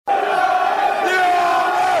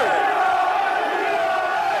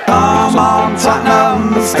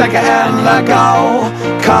Tottenham, stick it in the goal.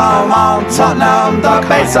 Come on, Tottenham, the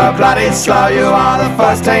beats are bloody slow. You are the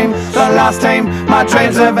first team, the last team my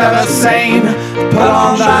dreams have ever seen. Put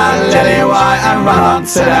on that lily white and run on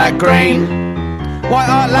to that green. White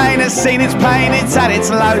Hart Lane has seen its pain, it's had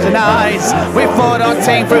its lows and highs. We fought our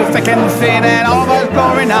team through thick and thin and all those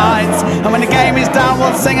glory nights. And when the game is done,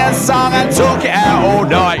 we'll sing a song and talk it out all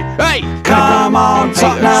night. Hey! Come on,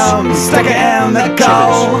 Tottenham, stick it in the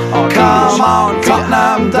goal. Come on,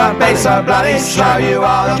 Tottenham, don't be so bloody slow. You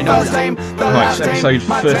are the first team, the last team. Episode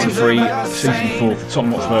 33, Season 4 of the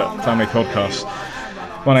Tottenham Hotspur Family Podcast.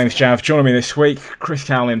 My name is Jav. Joining me this week, Chris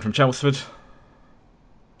Cowlin from Chelmsford.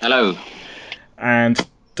 Hello. And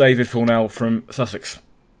David Fornell from Sussex.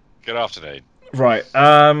 Good afternoon. Right,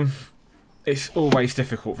 it's always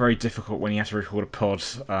difficult, very difficult when you have to record a pod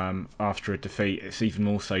after a defeat. It's even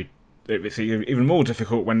more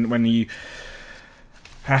difficult when you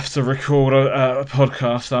have to record a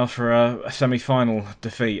podcast after a semi-final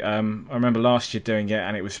defeat. I remember last year doing it,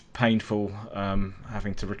 and it was painful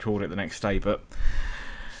having to record it the next day. But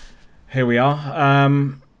here we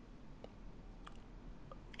are.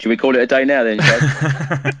 Should we call it a day now then, Joe?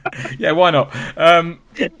 Yeah, why not?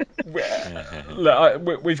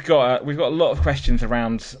 Look, we've got a lot of questions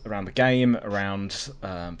around the game, around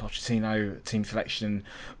Pochettino, team selection,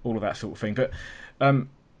 all of that sort of thing. But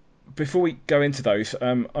before we go into those,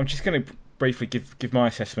 I'm just going to briefly give my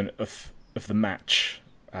assessment of the match.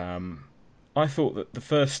 I thought that the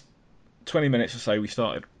first 20 minutes or so we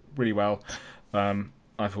started really well.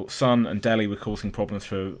 I thought Son and Dele were causing problems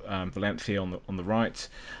for Valencia on the right.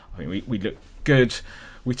 I think we looked good.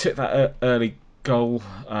 We took that early goal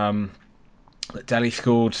that Dele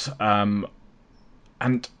scored, and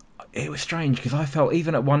it was strange because I felt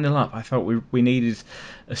even at 1-0 up, I felt we needed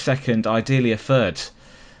a second, ideally a third.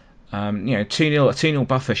 2-0, a 2-0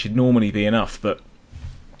 buffer should normally be enough, but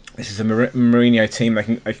this is a Mourinho team. They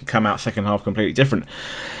can come out second half completely different.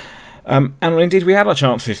 And indeed, we had our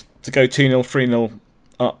chances to go 2-0, 3-0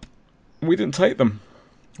 up. We didn't take them,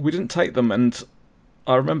 and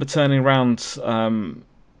I remember turning around to a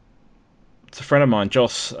friend of mine,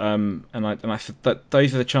 Joss, and I said that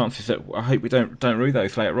those are the chances that I hope we don't rue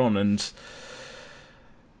those later on, and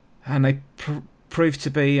they proved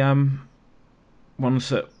to be ones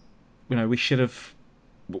that we should have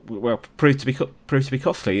proved to be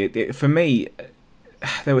costly. For me,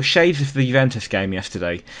 there were shades of the Juventus game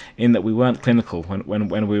yesterday in that we weren't clinical when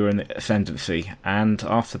we were in the ascendancy, and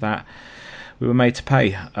after that we were made to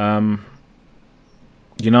pay.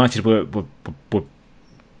 United were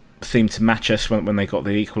seemed to match us when they got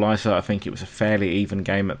the equaliser. I think it was a fairly even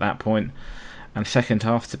game at that point. And second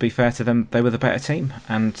half, to be fair to them, they were the better team,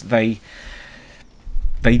 and they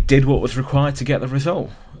did what was required to get the result.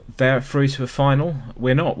 They're through to a final.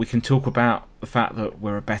 We're not. We can talk about the fact that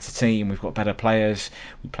we're a better team, we've got better players,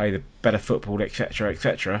 we play the better football, etc.,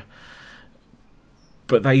 etc.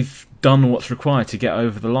 But they've done what's required to get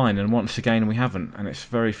over the line, and once again we haven't, and it's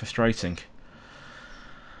very frustrating.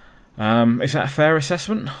 Is that a fair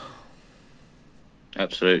assessment?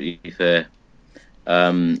 Absolutely fair.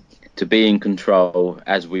 To be in control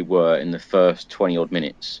as we were in the first 20 odd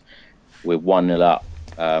minutes, we're 1-0 up.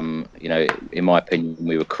 In my opinion,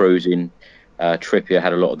 we were cruising. Trippier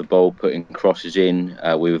had a lot of the ball, putting crosses in.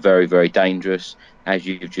 We were very, very dangerous. As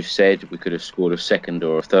you've just said, we could have scored a second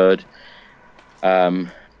or a third.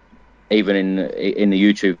 Even in the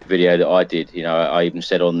YouTube video that I did, I even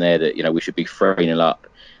said on there that we should be 3-0 up.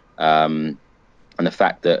 And the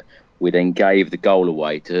fact that we then gave the goal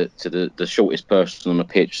away to the shortest person on the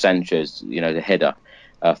pitch, Sanchez, the header,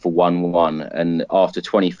 for 1-1. And after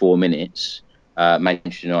 24 minutes,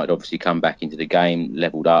 Manchester United obviously come back into the game,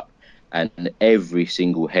 levelled up, and every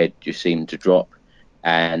single head just seemed to drop,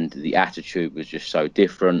 and the attitude was just so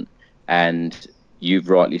different. And you've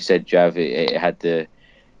rightly said, Jav, it had the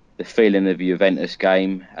feeling of a Juventus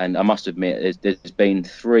game. And I must admit, there's been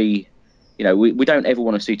three. We don't ever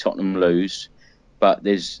want to see Tottenham lose, but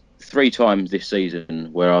there's 3 times this season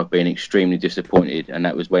where I've been extremely disappointed, and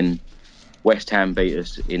that was when West Ham beat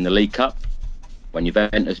us in the League Cup, when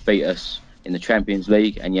Juventus beat us in the Champions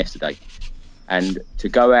League, and yesterday. And to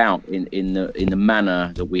go out in the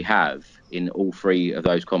manner that we have in all 3 of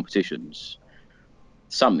those competitions,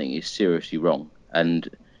 something is seriously wrong. And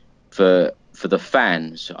for the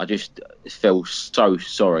fans, I just feel so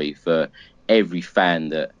sorry for every fan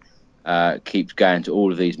that keeps going to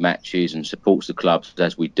all of these matches and supports the clubs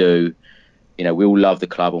as we do. We all love the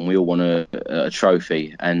club and we all want a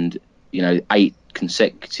trophy. And 8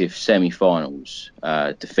 consecutive semi-finals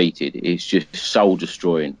defeated is just soul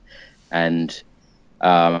destroying and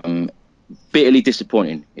bitterly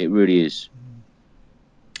disappointing. It really is.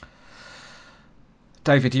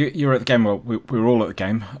 David, you were at the game. Well, we were all at the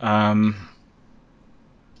game.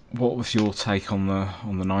 What was your take on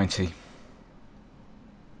the 90?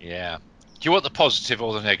 Yeah. Do you want the positive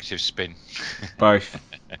or the negative spin? Both.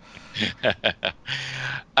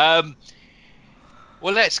 Well,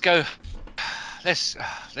 let's go. Let's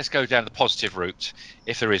go down the positive route,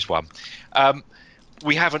 if there is one.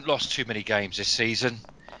 We haven't lost too many games this season.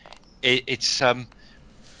 It's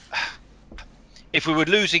if we were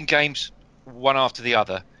losing games one after the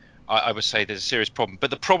other, I would say there's a serious problem. But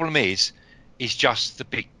the problem is just the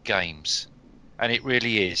big games, and it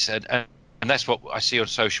really is. And that's what I see on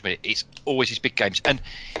social media. It's always these big games. And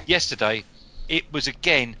yesterday, it was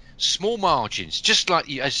again small margins, just like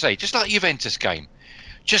as I say, just like the Juventus game,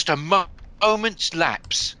 just a moment's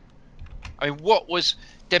lapse. I mean, what was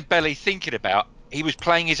Dembele thinking about? He was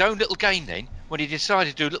playing his own little game then when he decided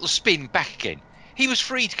to do a little spin back again. He was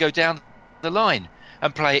free to go down the line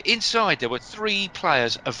and play it inside. There were 3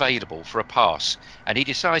 players available for a pass, and he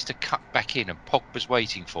decides to cut back in, and Pogba's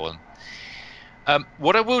waiting for them.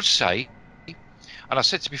 What I will say, and I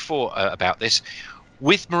said to you before about this,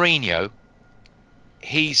 with Mourinho,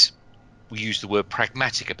 we use the word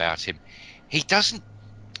pragmatic about him. He doesn't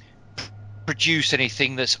produce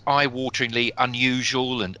anything that's eye-wateringly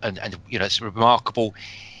unusual and it's remarkable.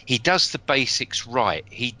 He does the basics right.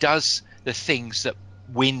 He does the things that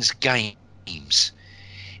wins games.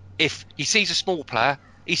 If he sees a small player,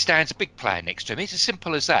 he stands a big player next to him. It's as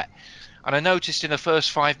simple as that. And I noticed in the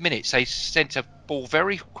first 5 minutes they sent a ball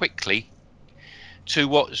very quickly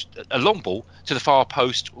to a long ball to the far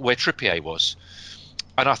post where Trippier was.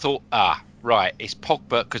 And I thought, right, it's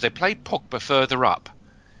Pogba, because they played Pogba further up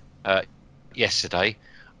yesterday,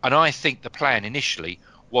 and I think the plan initially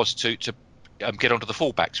was to get onto the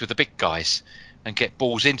fullbacks with the big guys and get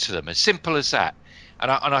balls into them. As simple as that.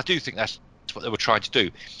 And I do think that's what they were trying to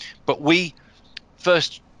do. But we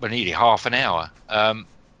nearly half an hour,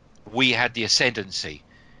 we had the ascendancy,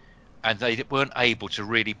 and they weren't able to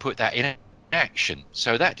really put that in action.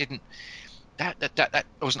 So that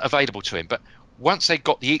wasn't available to him. But once they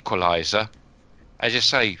got the equaliser, as you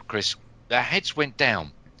say, Chris, their heads went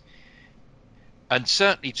down. And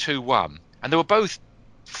certainly 2-1. And they were both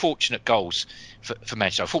fortunate goals for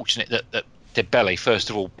Manchester. Fortunate that Dembele, first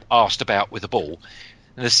of all, asked about with the ball.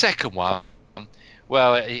 And the second one,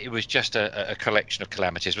 well, it was just a collection of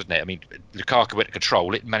calamities, wasn't it? I mean, Lukaku went to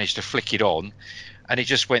control it, managed to flick it on, and it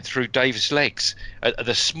just went through Davis' legs at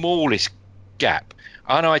the smallest gap.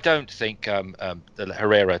 And I don't think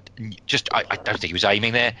Herrera I don't think he was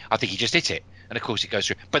aiming there. I think he just hit it. And of course it goes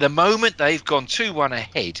through. But the moment they've gone 2-1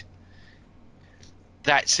 ahead,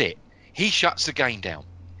 that's it. He shuts the game down.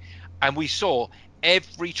 And we saw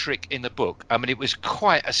every trick in the book. I mean, it was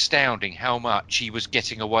quite astounding how much he was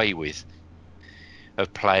getting away with.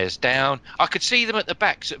 Of players down. I could see them at the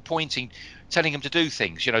back sort of pointing, telling him to do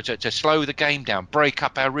things, to slow the game down, break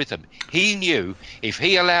up our rhythm. He knew if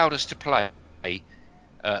he allowed us to play,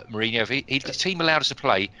 Mourinho, if the team allowed us to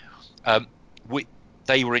play,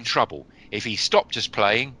 they were in trouble. If he stopped us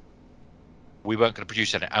playing, we weren't going to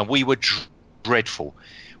produce anything. And we were dreadful.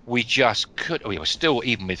 We just could. We were still,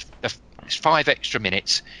 even with 5 extra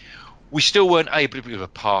minutes, we still weren't able to do a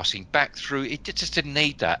passing back through. It just didn't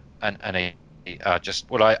need that. And I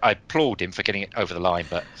applaud him for getting it over the line.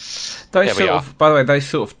 But by the way, those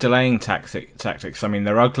sort of delaying tactics. I mean,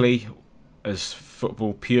 they're ugly. As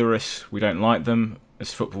football purists, we don't like them.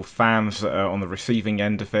 As football fans that are on the receiving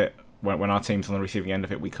end of it, when our team's on the receiving end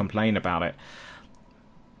of it, we complain about it.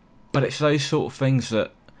 But it's those sort of things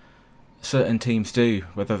that certain teams do,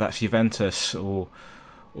 whether that's Juventus or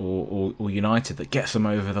United, that gets them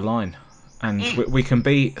over the line. And we can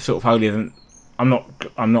be sort of holier than. I'm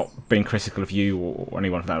not being critical of you or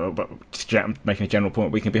anyone for that, but just making a general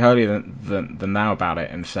point. We can be holier than thou about it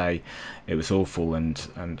and say it was awful and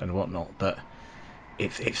whatnot. But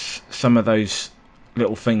it's some of those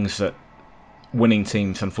little things that winning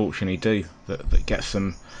teams unfortunately do that gets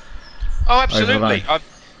them. Oh, absolutely.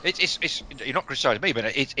 It's you're not criticising me, but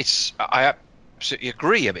I absolutely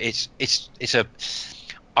agree. I mean,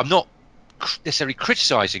 I'm not necessarily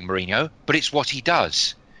criticising Mourinho, but it's what he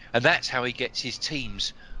does. And that's how he gets his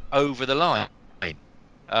teams over the line.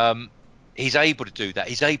 He's able to do that.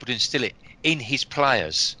 He's able to instill it in his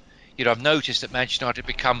players. I've noticed that Manchester United have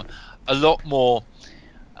become a lot more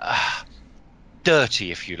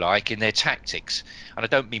dirty, if you like, in their tactics. And I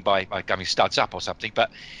don't mean by going studs up or something,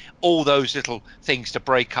 but all those little things to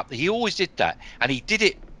break up. He always did that. And he did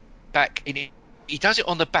it back in. He does it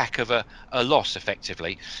on the back of a loss,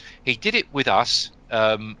 effectively. He did it with us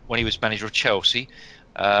when he was manager of Chelsea.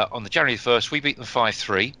 On the January 1st, we beat them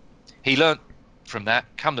 5-3. He learnt from that.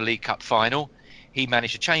 Come the League Cup final, he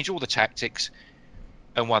managed to change all the tactics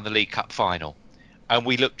and won the League Cup final. And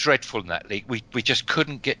we looked dreadful in that league. We just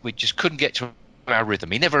couldn't get to our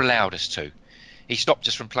rhythm. He never allowed us to. He stopped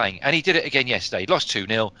us from playing, and he did it again yesterday. He lost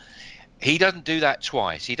 2-0. He doesn't do that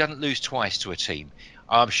twice. He doesn't lose twice to a team.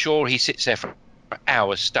 I'm sure he sits there for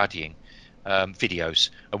hours studying videos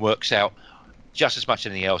and works out just as much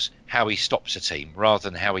as anything else how he stops a team rather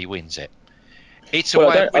than how he wins it. It's a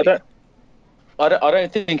way of winning. I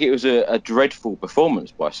don't think it was a dreadful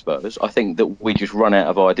performance by Spurs. I think that we just run out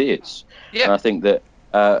of ideas. Yeah. And I think that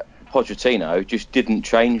Pochettino just didn't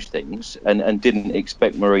change things and didn't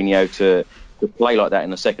expect Mourinho to play like that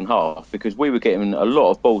in the second half, because we were getting a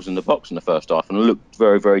lot of balls in the box in the first half and looked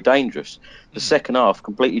very, very dangerous. The second half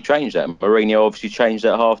completely changed that. And Mourinho obviously changed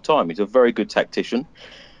that at half time. He's a very good tactician.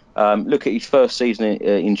 Look at his first season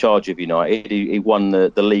in charge of United. He won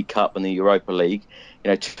the League Cup and the Europa League.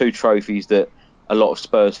 2 trophies that a lot of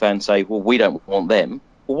Spurs fans say, well, we don't want them.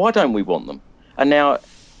 Well, why don't we want them? And now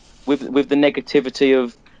with the negativity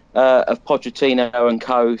of Pochettino and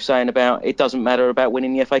co saying about it doesn't matter about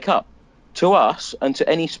winning the FA Cup. To us and to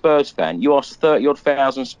any Spurs fan, you asked 30-odd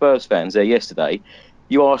thousand Spurs fans there yesterday,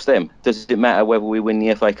 you asked them, does it matter whether we win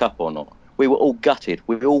the FA Cup or not? We were all gutted.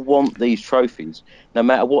 We all want these trophies. No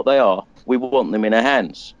matter what they are, we want them in our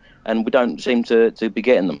hands. And we don't seem to be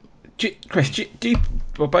getting them. Chris, do you,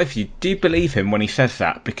 both of you, do you believe him when he says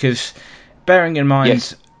that? Because bearing in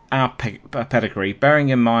mind our pedigree, bearing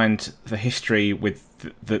in mind the history with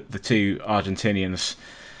the 2 Argentinians,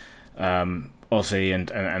 Ozzy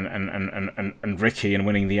and Ricky, and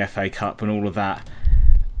winning the FA Cup and all of that,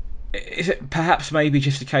 is it perhaps maybe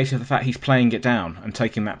just a case of the fact he's playing it down and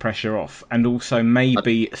taking that pressure off? And also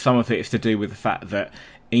maybe some of it is to do with the fact that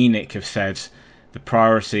ENIC have said the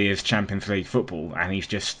priority is Champions League football, and he's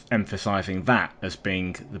just emphasising that as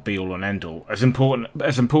being the be-all and end-all, as important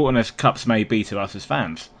as cups may be to us as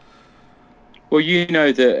fans. Well, you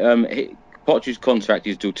know that Poch's contract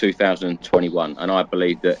is till 2021, and I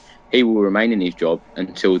believe that he will remain in his job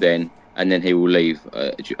until then, and then he will leave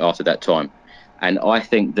after that time. And I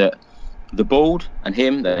think that the board and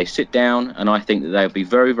him, they sit down, and I think that they'll be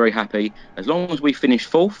very, very happy as long as we finish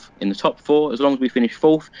 4th in the top 4. As long as we finish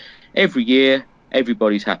 4th every year,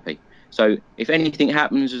 everybody's happy. So if anything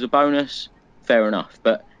happens as a bonus, fair enough.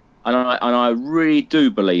 But I really do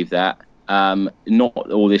believe that,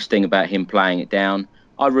 not all this thing about him playing it down.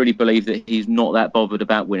 I really believe that he's not that bothered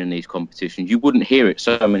about winning these competitions. You wouldn't hear it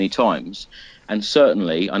so many times. And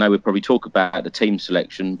certainly, I know we'll probably talk about the team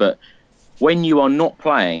selection, but when you are not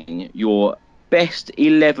playing your best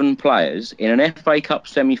 11 players in an FA Cup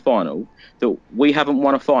semi-final, that we haven't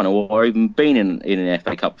won a final or even been in an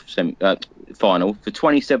FA Cup final for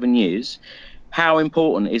 27 years, how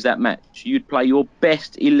important is that match? You'd play your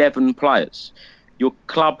best 11 players. Your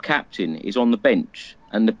club captain is on the bench,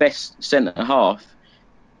 and the best centre-half,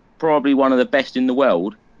 probably one of the best in the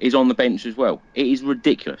world, is on the bench as well. It is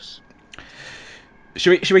ridiculous.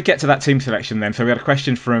 Should we get to that team selection then? So we had a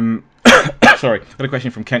question from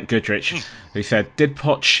Kent Goodrich, who said, did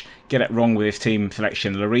Poch get it wrong with his team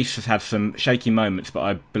selection? Lloris has had some shaky moments, but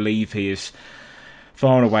I believe he is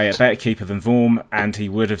far and away a better keeper than Vorm, and he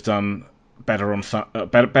would have done better on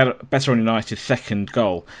United's second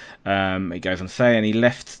goal. He goes on saying he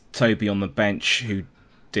left Toby on the bench, who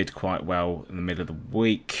did quite well in the middle of the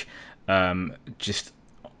week. Just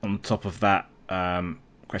on top of that,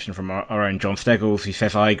 question from our own John Steggles, he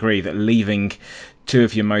says, I agree that leaving 2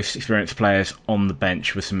 of your most experienced players on the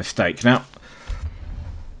bench was a mistake. Now,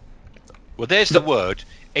 well, there's the word,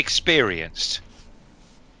 experienced.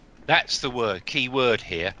 That's the word, key word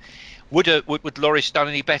here. Would Lloris done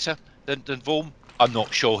any better than Vorm? I'm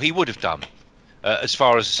not sure he would have done, as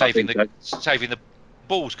far as saving the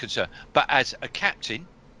ball's concerned. But as a captain,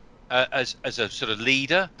 as a sort of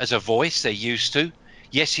leader, as a voice they're used to,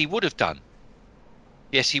 yes, he would have done.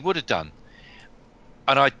 Yes, he would have done.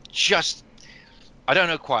 And I don't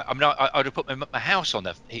know quite. I mean, I'd have put my house on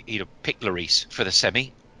that. He'd have picked Lloris for the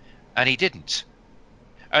semi, and he didn't.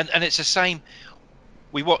 And it's the same.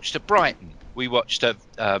 We watched at Brighton. We watched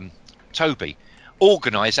Toby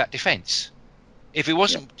organise that defence. If he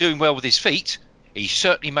wasn't doing well with his feet, he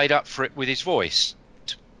certainly made up for it with his voice.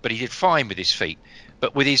 But he did fine with his feet.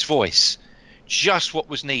 But with his voice, just what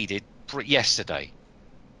was needed yesterday.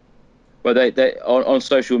 Well, they on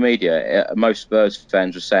social media, most Spurs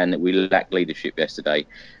fans were saying that we lacked leadership yesterday.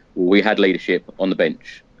 Well, we had leadership on the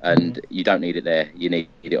bench, and you don't need it there. You need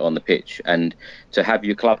it on the pitch. And to have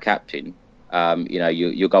your club captain,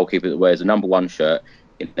 your goalkeeper that wears the number 1 shirt,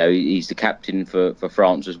 he's the captain for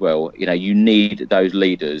France as well. You need those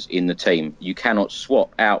leaders in the team. You cannot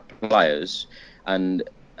swap out players and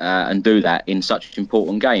and do that in such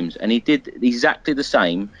important games. And he did exactly the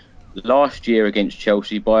same last year against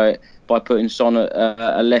Chelsea by putting Son at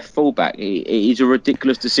a left fullback. It is a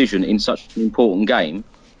ridiculous decision in such an important game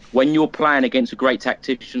when you're playing against a great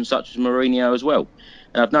tactician such as Mourinho as well.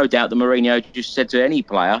 And I've no doubt that Mourinho just said to any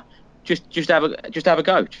player, just have a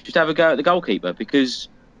go at the goalkeeper, because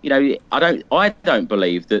I don't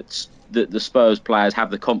believe that the Spurs players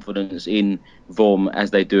have the confidence in Vorm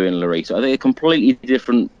as they do in Lloris. I think they're completely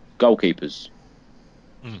different goalkeepers.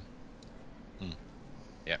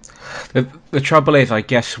 Yeah. The trouble is, I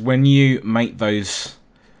guess, when you make those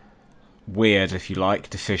weird, if you like,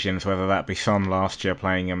 decisions, whether that be Son last year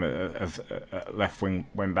playing him as left wing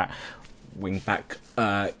back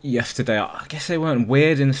yesterday, I guess they weren't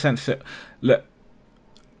weird in the sense that, look,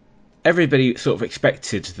 everybody sort of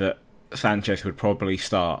expected that Sanchez would probably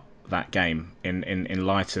start that game in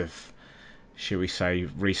light of, shall we say,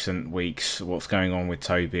 recent weeks, what's going on with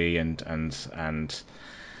Toby and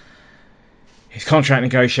his contract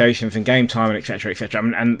negotiations and game time and etc.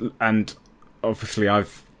 And obviously I'm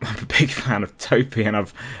a big fan of Toby,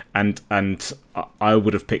 and I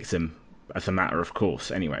would have picked him as a matter of course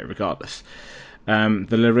anyway, regardless. The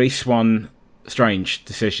Lloris one, strange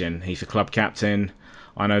decision. He's a club captain.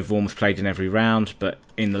 I know Vorm's played in every round, but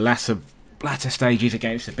in the latter stages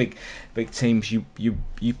against the big teams, you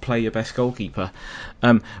play your best goalkeeper.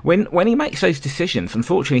 When he makes those decisions,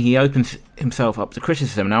 unfortunately, he opens himself up to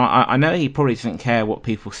criticism. Now, I know he probably doesn't care what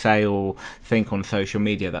people say or think on social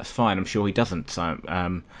media. That's fine. I'm sure he doesn't. So,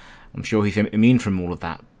 I'm sure he's immune from all of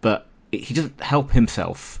that. But he doesn't help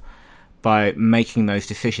himself by making those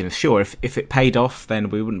decisions. Sure, if it paid off, then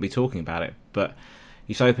we wouldn't be talking about it. But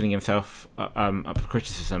he's opening himself up for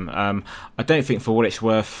criticism. I don't think, for what it's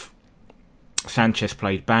worth, Sanchez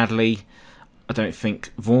played badly. I don't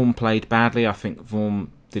think Vorm played badly. I think Vorm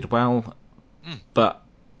did well. But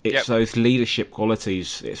it's those leadership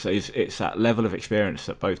qualities. It's that level of experience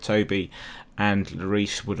that both Toby and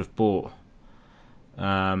Lloris would have brought.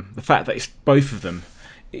 The fact that it's both of them,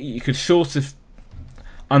 you could sort of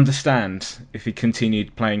understand if he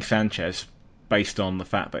continued playing Sanchez based on the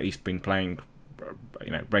fact that he's been playing,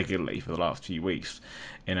 regularly for the last few weeks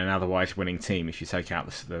in an otherwise winning team, if you take out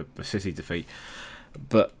the City defeat.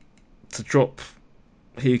 But to drop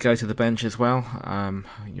Hugo to the bench as well,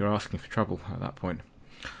 you're asking for trouble at that point.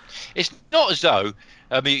 It's not as though,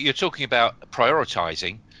 you're talking about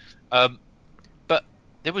prioritising, but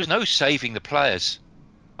there was no saving the players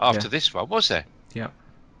after this one, was there? Yeah.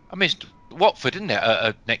 I mean, it's Watford, isn't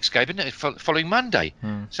it? Next game, isn't it? Following Monday.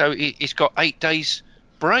 So it's got 8 days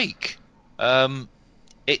break.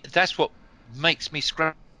 That's what makes me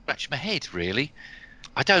scratch my head, really.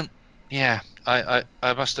 I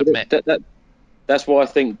must admit. That's why I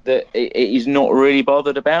think that he's not really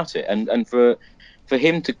bothered about it. And for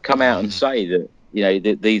him to come out and say that,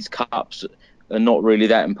 that these cups are not really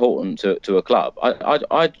that important to a club,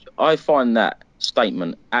 I find that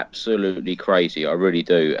statement absolutely crazy. I really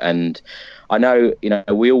do. And I know,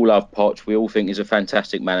 we all love Poch. We all think he's a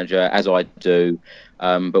fantastic manager, as I do.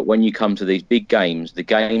 But when you come to these big games, the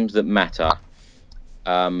games that matter,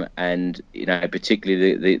 and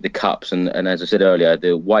particularly the cups, and as I said earlier,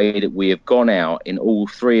 the way that we have gone out in all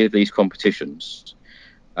 3 of these competitions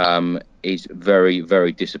is very,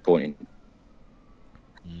 very disappointing.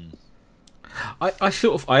 I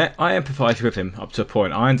empathise with him up to a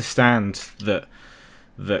point. I understand that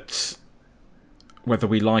whether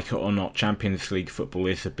we like it or not, Champions League football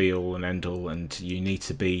is the be-all and end-all, and you need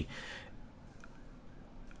to be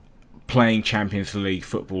playing Champions League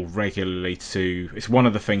football regularly it's one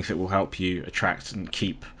of the things that will help you attract and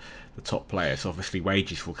keep the top players. Obviously,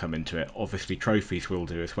 wages will come into it. Obviously, trophies will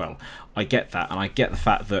do as well. I get that, and I get the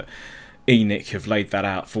fact that ENIC have laid that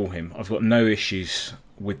out for him. I've got no issues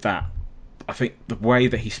with that. I think the way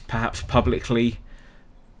that he's perhaps publicly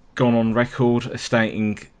gone on record as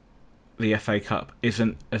stating the FA Cup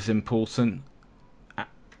isn't as important,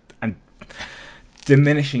 and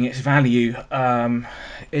diminishing its value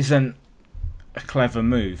isn't a clever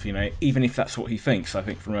move, even if that's what he thinks. I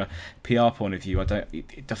think from a PR point of view,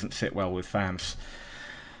 it doesn't sit well with fans.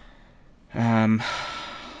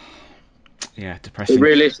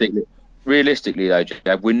 Depressing. Realistically though,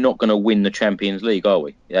 Jab, we're not going to win the Champions League, are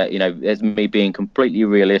we? As me being completely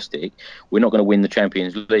realistic, we're not going to win the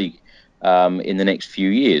Champions League in the next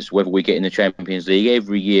few years. Whether we get in the Champions League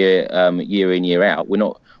every year, year in, year out,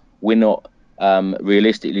 we're not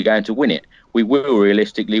realistically going to win it. We will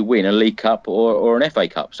realistically win a League Cup or an FA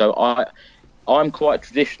Cup. So I'm quite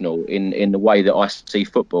traditional in the way that I see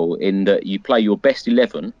football, in that you play your best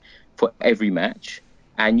 11 for every match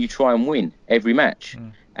and you try and win every match.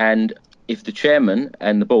 And if the chairman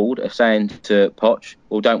and the board are saying to Poch,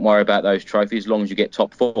 well, don't worry about those trophies as long as you get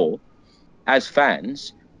top 4, as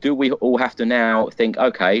fans, do we all have to now think,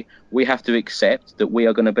 okay, we have to accept that we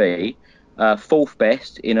are going to be 4th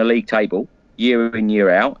best in a league table year in, year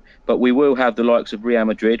out, but we will have the likes of Real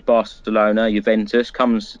Madrid, Barcelona, Juventus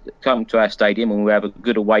come to our stadium, and we'll have a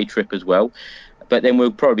good away trip as well. But then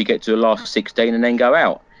we'll probably get to the last 16 and then go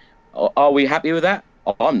out. Are we happy with that?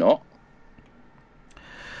 I'm not.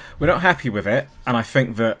 We're not happy with it, and I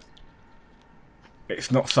think that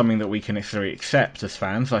it's not something that we can necessarily accept as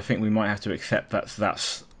fans. I think we might have to accept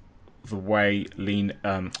that's the way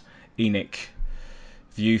ENIC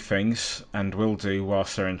view things, and will do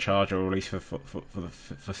whilst they're in charge, or at least for the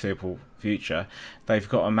foreseeable future. They've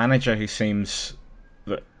got a manager who seems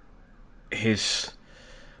that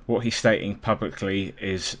what he's stating publicly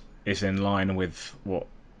is in line with what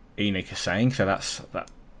ENIC is saying, so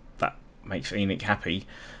that makes ENIC happy.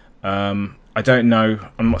 I don't know.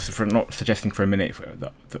 I'm not suggesting for a minute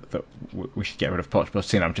that we should get rid of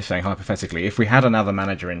Pochettino. I'm just saying hypothetically, if we had another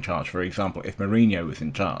manager in charge, for example, if Mourinho was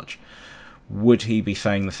in charge, would he be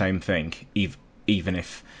saying the same thing, even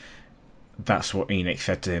if that's what ENIC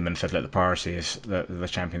said to him and said, look, the priority is the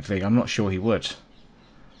Champions League? I'm not sure he would.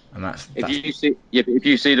 And if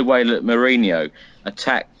you see the way that Mourinho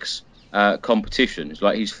attacks competitions,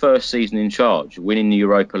 like his first season in charge, winning the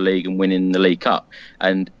Europa League and winning the League Cup,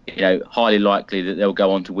 and highly likely that they'll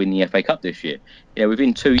go on to win the FA Cup this year.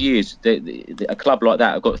 Within 2 years, a club like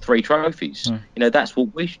that have got 3 trophies. That's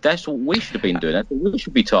what we should have been doing. That's what we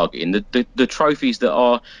should be targeting. The trophies that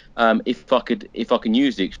are, if I can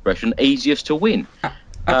use the expression, easiest to win.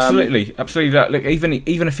 Absolutely. Look,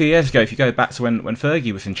 even a few years ago, if you go back to when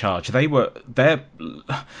Fergie was in charge, for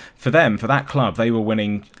that club, they were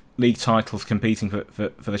winning league titles, competing for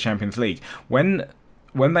the Champions League. When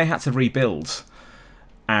they had to rebuild,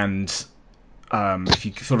 and if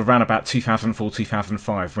you sort of ran about 2004,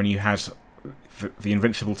 2005, when you had the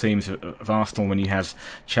invincible teams of Arsenal, when you had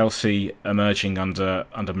Chelsea emerging under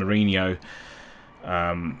Mourinho,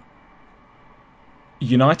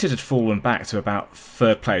 United had fallen back to about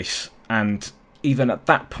 3rd place, and even at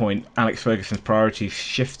that point, Alex Ferguson's priorities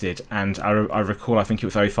shifted, and I recall, I think it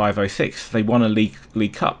was 05-06, they won a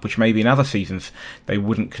league cup, which maybe in other seasons they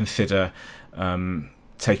wouldn't consider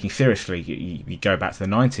taking seriously. You go back to the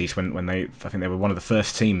 90s when I think they were one of the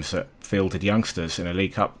first teams that fielded youngsters in a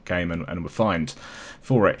league cup game and were fined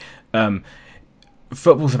for it.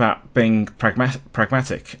 Football's about being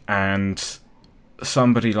pragmatic, and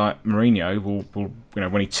somebody like Mourinho will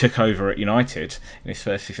when he took over at United in his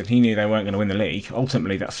first season, he knew they weren't going to win the league.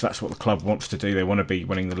 Ultimately, that's what the club wants to do. They want to be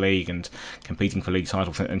winning the league and competing for league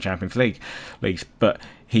titles and Champions Leagues. But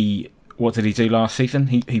what did he do last season?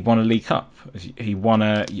 He won a League Cup. He won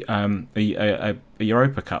a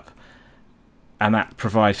Europa Cup, and that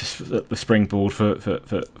provides the springboard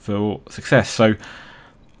for success. So,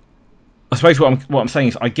 I suppose what I'm saying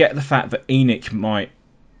is, I get the fact that ENIC might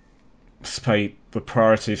say the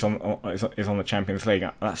priority is on the Champions League.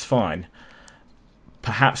 That's fine.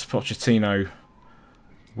 Perhaps Pochettino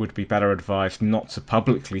would be better advised not to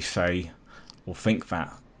publicly say or think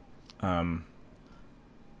that. Does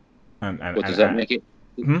that make it?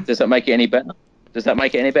 Does that make it any better? Does that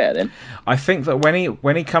make it any better then? I think that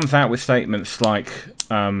when he comes out with statements like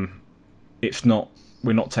we're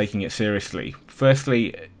not taking it seriously.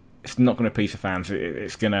 Firstly, it's not going to appease the fans.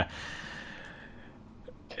 It's going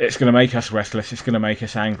to make us restless. It's going to make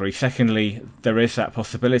us angry. Secondly, there is that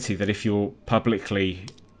possibility that if you're publicly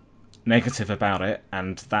negative about it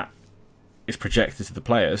and that is projected to the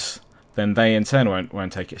players, then they in turn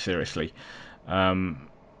won't take it seriously. And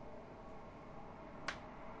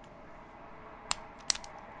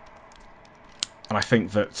I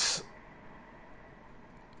think that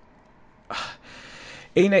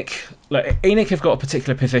ENIC have got a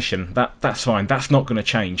particular position. That's fine. That's not going to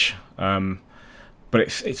change. But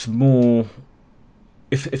it's more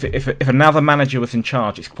if another manager was in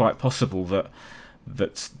charge, it's quite possible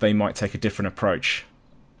that they might take a different approach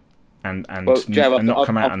and Jav, not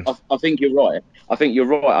come out. I think you're right.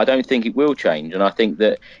 I don't think it will change, and I think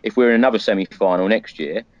that if we're in another semi-final next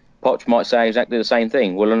year, Poch might say exactly the same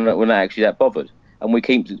thing. We're not actually that bothered, and we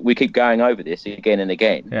keep going over this again and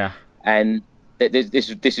again. Yeah. And this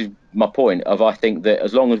is my point of, I think that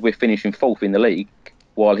as long as we're finishing 4th in the league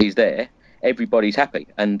while he's there, everybody's happy,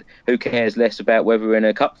 and who cares less about whether we're in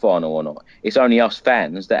a cup final or not? It's only us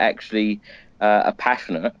fans that actually are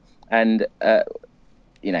passionate, and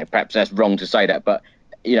perhaps that's wrong to say that, but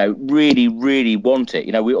really, really want it.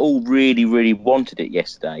 We all really, really wanted it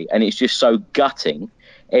yesterday, and it's just so gutting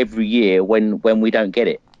every year when we don't get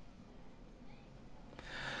it.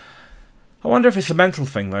 I wonder if it's a mental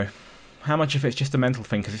thing though. How much of it's just a mental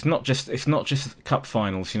thing? Because it's not just cup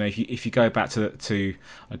finals. If you go back to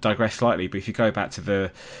I digress slightly, but if you go back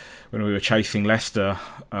to when we were chasing Leicester,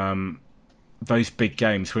 those big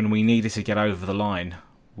games when we needed to get over the line,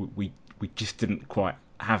 we just didn't quite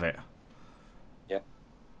have it. Yeah.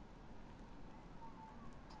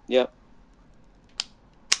 Yeah.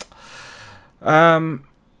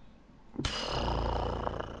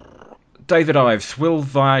 David Ives, will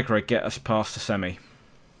Viagra get us past the semi?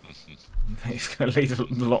 It's going to lead a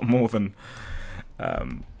lot more than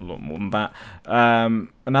that.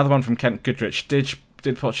 Another one from Kent Goodrich. Did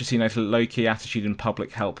Pochettino's low-key attitude in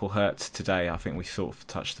public help or hurt today? I think we sort of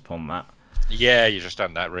touched upon that. Yeah, you've just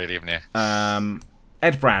done that, really, haven't you?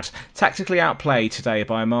 Ed Brad, tactically outplayed today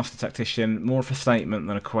by a master tactician. More of a statement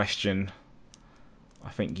than a question. I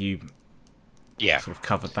think you sort of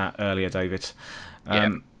covered that earlier, David.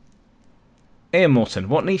 Ian Morton,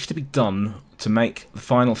 what needs to be done to make the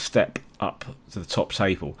final step up to the top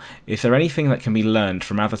table? Is there anything that can be learned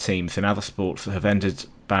from other teams in other sports that have ended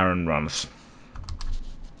barren runs?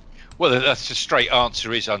 Well, that's the straight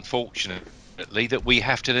answer is, unfortunately, that we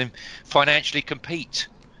have to then financially compete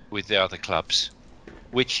with the other clubs,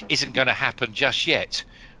 which isn't going to happen just yet.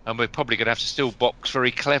 And we're probably going to have to still box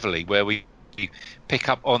very cleverly where we pick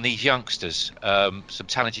up on these youngsters, some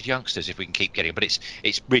talented youngsters, if we can keep getting. But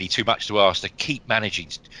it's really too much to ask to keep managing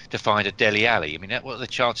to find a Dele Alli. I mean, what are the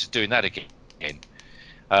chances of doing that again?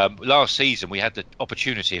 Last season we had the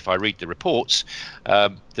opportunity, if I read the reports,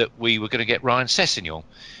 that we were going to get Ryan Sessegnon.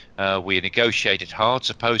 We negotiated hard,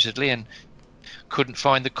 supposedly, and couldn't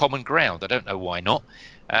find the common ground. I don't know why not.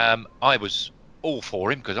 I was all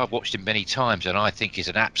for him because I've watched him many times and I think he's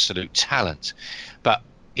an absolute talent. But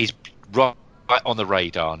he's right on the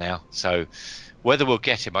radar now. So whether we'll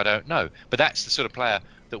get him, I don't know. But that's the sort of player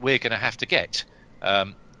that we're going to have to get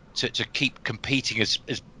to keep competing as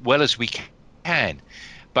well as we can.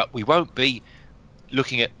 But we won't be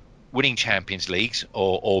looking at winning Champions Leagues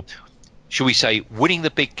or shall we say, winning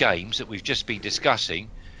the big games that we've just been discussing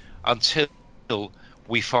until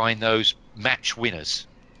we find those match winners.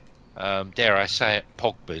 Dare I say it,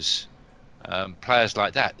 Pogba's, players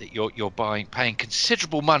like that you're paying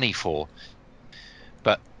considerable money for,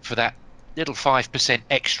 but for that little 5%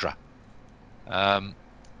 extra, and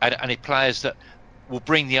players that will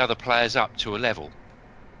bring the other players up to a level.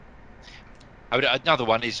 I mean, another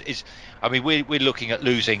one is I mean, we're looking at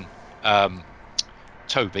losing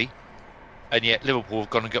Toby. And yet Liverpool have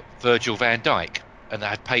gone and got Virgil van Dijk, and they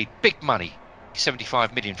had paid big money,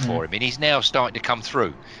 75 million for him, and he's now starting to come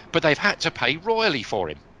through. But they've had to pay royally for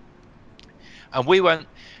him, and we won't.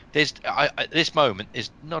 At this moment,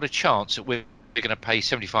 there's not a chance that we're going to pay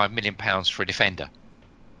 75 million pounds for a defender.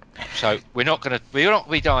 So we're not going to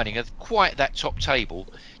be dining at quite that top table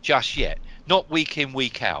just yet. Not week in,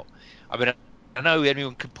 week out. I mean, I know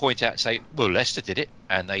anyone can point out and say, well, Leicester did it,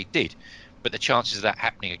 and they did. But the chances of that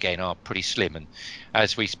happening again are pretty slim. And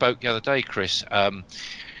as we spoke the other day, Chris,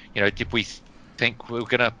 did we think we were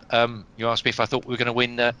going to? You asked me if I thought we were going to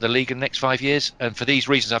win the league in the next 5 years, and for these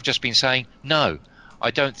reasons I've just been saying, no, I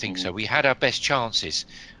don't think so. We had our best chances,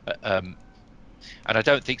 and I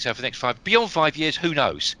don't think so for the next beyond 5 years. Who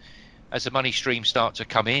knows? As the money streams start to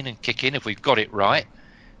come in and kick in, if we've got it right,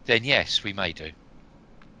 then yes, we may do.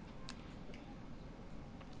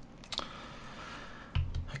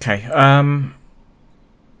 Okay. John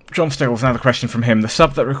Stiggles, another question from him. The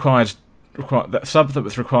sub that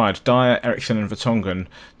was required, Dyer, Ericsson and Vertonghen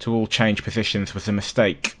to all change positions was a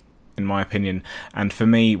mistake, in my opinion, and for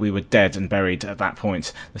me we were dead and buried at that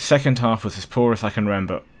point. The second half was as poor as I can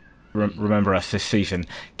remember us this season.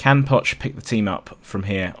 Can Poch pick the team up from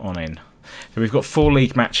here on in? So we've got 4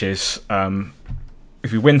 league matches.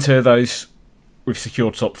 If we win 2 of those, we've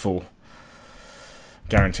secured top 4.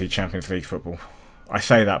 Guaranteed Champions League football. I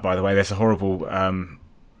say that, by the way, there's a horrible...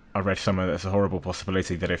 I read somewhere there's a horrible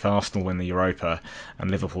possibility that if Arsenal win the Europa and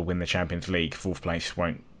Liverpool win the Champions League, 4th place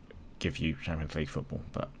won't give you Champions League football.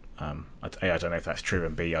 But I don't know if that's true,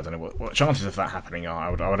 and B, I don't know what chances of that happening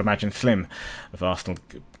are. I would imagine slim of Arsenal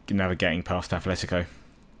never getting past Atletico.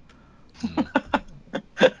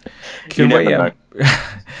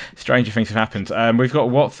 Stranger things have happened. We've got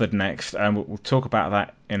Watford next, and we'll talk about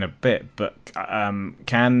that in a bit. But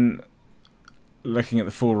looking at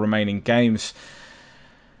the 4 remaining games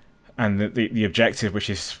and the objective, which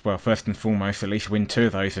is, well, first and foremost, at least win 2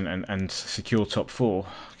 of those and secure top 4,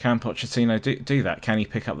 can Pochettino do that? Can he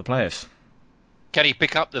pick up the players? Can he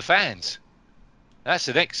pick up the fans? That's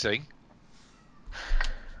the next thing.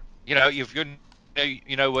 You know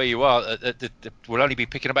where you are. We'll only be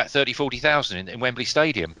picking about 30,000, 40,000 in Wembley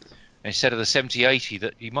Stadium instead of the 70,000, 80,000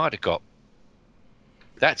 that he might have got.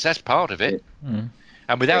 That's part of it.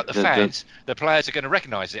 And without the fans, the players are going to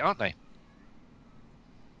recognise it, aren't they?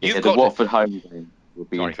 The Watford home game would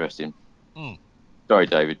be interesting. Sorry,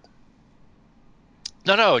 David.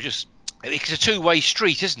 No, it's a two-way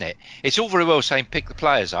street, isn't it? It's all very well saying pick the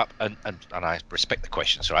players up, and I respect the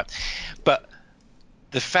questions, right? But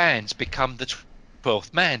the fans become the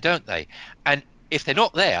 12th man, don't they? And if they're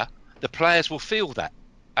not there, the players will feel that,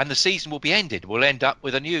 and the season will be ended. We'll end up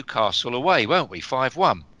with a Newcastle away, won't we?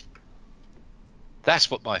 5-1.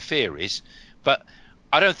 That's what my fear is. But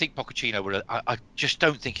I don't think Pochettino will. I just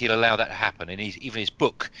don't think he'll allow that to happen. In even his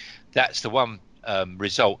book, that's the one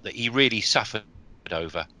result that he really suffered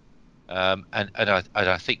over. And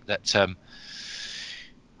I think that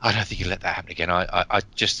I don't think he'll let that happen again. I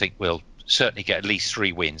just think we'll certainly get at least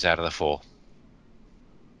 3 wins out of the 4.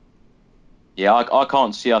 Yeah, I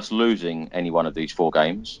can't see us losing any one of these 4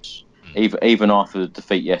 games, even after the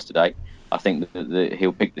defeat yesterday. I think that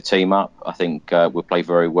he'll pick the team up. I think we'll play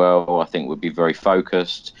very well. I think we'll be very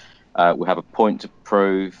focused. We'll have a point to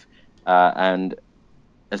prove. And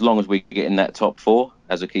as long as we get in that top 4,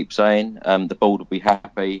 as I keep saying, the board will be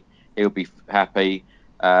happy. He'll be happy.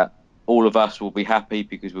 All of us will be happy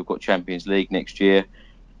because we've got Champions League next year.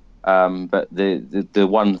 But the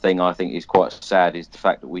one thing I think is quite sad is the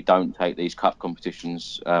fact that we don't take these cup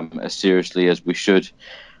competitions as seriously as we should.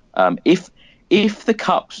 If the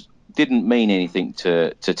cups didn't mean anything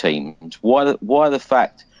to teams, why the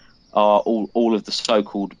fact are all of the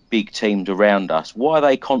so-called big teams around us, why are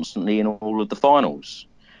they constantly in all of the finals?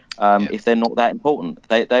 If they're not that important,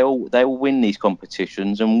 they all win these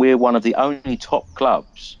competitions, and we're one of the only top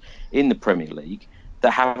clubs in the Premier League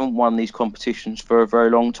that haven't won these competitions for a very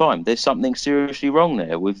long time. There's something seriously wrong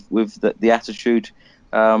there with the attitude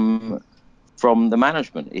from the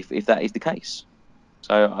management, if that is the case.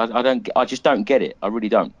 So I just don't get it. I really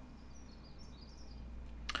don't.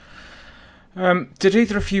 Did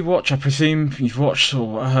either of you watch? I presume you've watched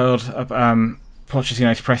or heard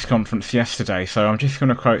Pochettino's press conference yesterday. So I'm just going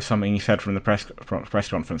to quote something he said from the press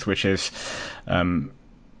conference, which is,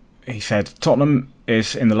 he said, Tottenham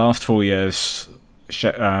is in the last 4 years.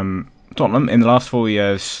 Tottenham in the last 4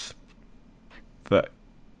 years that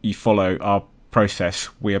you follow our process,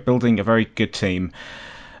 we are building a very good team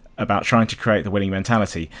about trying to create the winning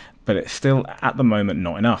mentality, but it's still at the moment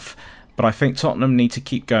not enough. But I think Tottenham need to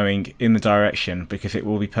keep going in the direction because it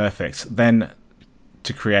will be perfect. Then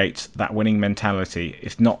to create that winning mentality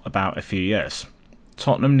is not about a few years.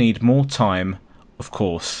 Tottenham need more time, of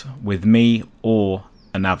course, with me or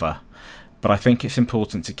another. But I think it's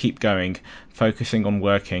important to keep going, focusing on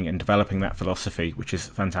working and developing that philosophy, which is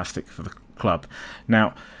fantastic for the club.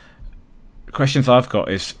 Now, questions I've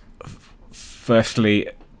got is, firstly,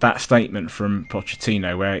 that statement from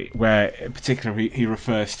Pochettino, where in particular he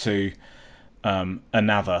refers to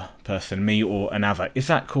another person, me or another. Is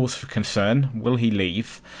that cause for concern? Will he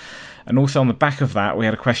leave? And also on the back of that, we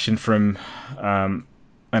had a question from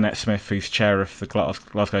Annette Smith, who's chair of the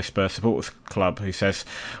Glasgow Spurs Supporters Club, who says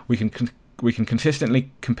we can consistently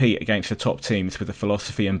compete against the top teams with the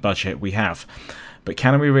philosophy and budget we have, but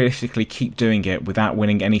can we realistically keep doing it without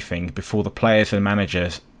winning anything before the players and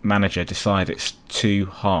manager decide it's too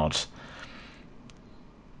hard?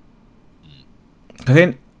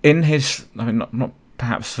 Because in his, I mean, not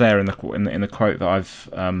perhaps there in the quote that I've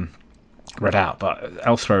read out, but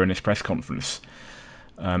elsewhere in his press conference,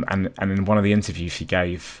 and in one of the interviews he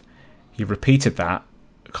gave, he repeated that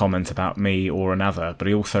comment about me or another, but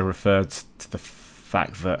he also referred to the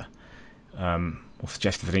fact that, or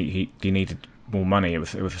suggested that he needed more money. It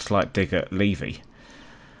was a slight dig at Levy.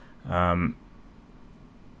 What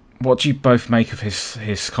do you both make of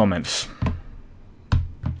his comments?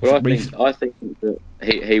 Well, I think that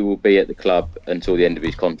he will be at the club until the end of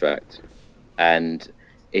his contract, and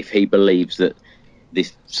if he believes that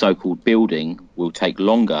this so-called building will take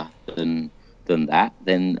longer than that,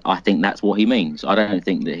 then I think that's what he means. I don't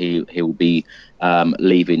think that he will be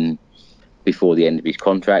leaving before the end of his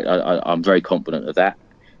contract. I'm very confident of that.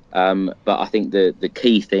 But I think the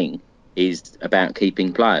key thing is about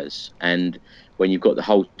keeping players. And when you've got the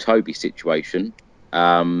whole Toby situation,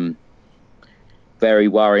 very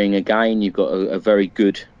worrying again. You've got a very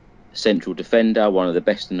good central defender, one of the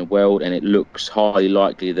best in the world, and it looks highly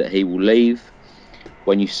likely that he will leave.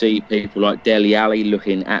 When you see people like Dele Alli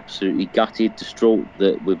looking absolutely gutted, distraught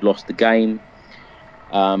that we've lost the game,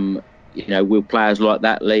 will players like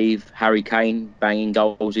that leave? Harry Kane banging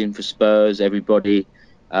goals in for Spurs, everybody,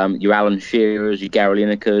 your Alan Shearers, your Gary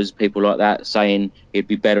Linekers, people like that saying he'd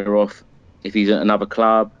be better off if he's at another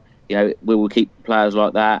club. We will keep players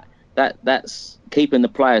like that. That's keeping the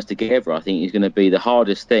players together. I think is going to be the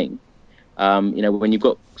hardest thing When you've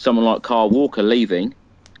got someone like Kyle Walker leaving,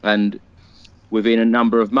 and within a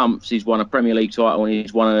number of months he's won a Premier League title and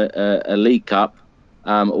he's won a League Cup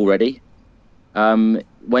already. When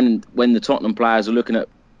the Tottenham players are looking at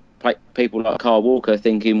people like Kyle Walker,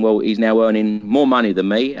 thinking, well, he's now earning more money than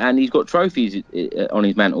me, and he's got trophies on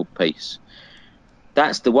his mantelpiece.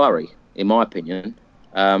 That's the worry, in my opinion.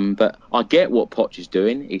 But I get what Poch is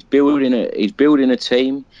doing. He's building a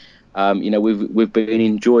team. We've been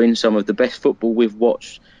enjoying some of the best football we've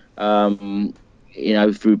watched.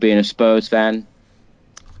 Through being a Spurs fan.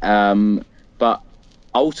 But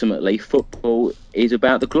ultimately, football is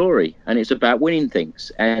about the glory, and it's about winning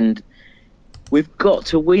things. And we've got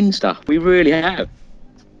to win stuff. We really have.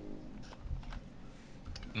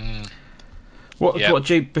 What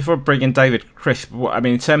do you, before bringing David, Chris?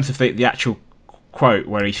 In terms of the actual quote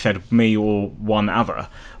where he said "me or one other,"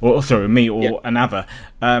 me or another.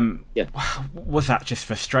 Was that just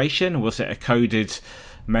frustration? Was it a coded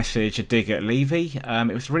message, a dig at Levy?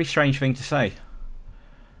 It was a really strange thing to say.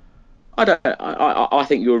 I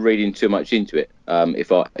think you're reading too much into it.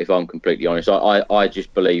 If I'm completely honest, I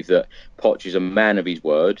just believe that Poch is a man of his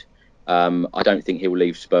word. I don't think he'll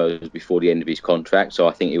leave Spurs before the end of his contract, so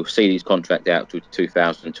I think he'll see his contract out to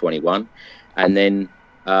 2021, and then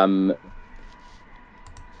if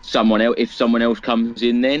someone else comes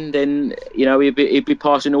in, then he'd be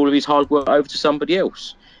passing all of his hard work over to somebody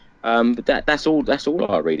else. But that's all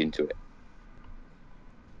I read into it.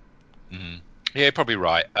 Yeah, you're probably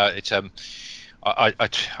right. I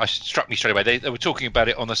struck me straight away. They were talking about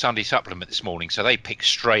it on the Sunday supplement this morning, so they picked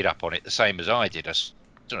straight up on it, the same as I did. I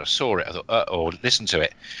saw it, I thought, or listened to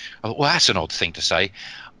it. I thought, well, that's an odd thing to say.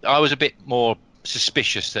 I was a bit more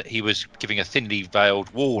suspicious that he was giving a thinly veiled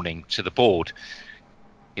warning to the board,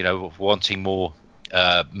 of wanting more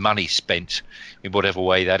money spent in whatever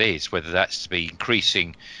way that is, whether that's to be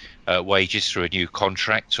increasing wages through a new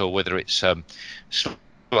contract, or whether it's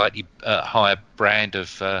slightly higher brand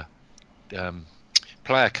of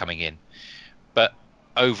player coming in. But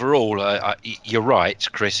overall, you're right,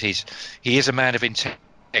 Chris. He is a man of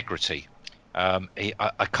integrity.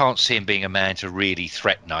 I can't see him being a man to really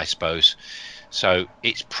threaten, I suppose. So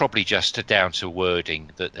it's probably just down to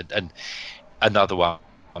wording and another one,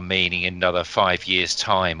 meaning in another 5 years'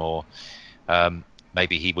 time, or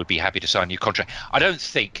maybe he would be happy to sign a new contract. I don't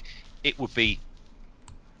think it would be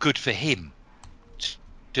good for him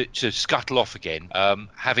to scuttle off again,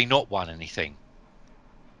 having not won anything.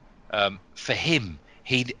 For him,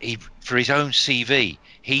 he for his own CV,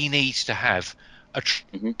 he needs to have a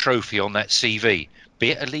trophy on that CV,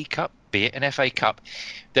 be it a League Cup, be it an FA Cup.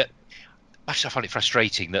 That I find it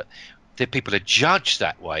frustrating that people are judged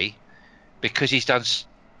that way, because he's done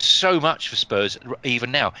so much for Spurs.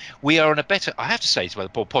 Even now, we are in a better. I have to say, it's a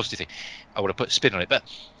positive thing. I want to put a spin on it, but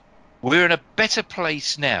we're in a better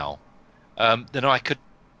place now than I could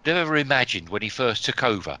ever imagined when he first took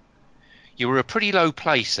over. You were a pretty low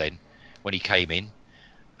place then when he came in,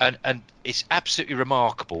 and it's absolutely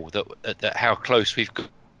remarkable that how close we've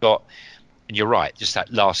got. And you're right, just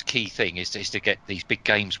that last key thing is to get these big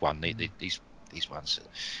games won, these ones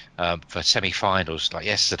for semi-finals like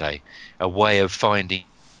yesterday, a way of finding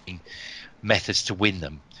methods to win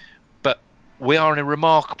them. But we are in a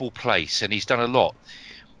remarkable place, and he's done a lot,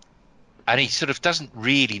 and he sort of doesn't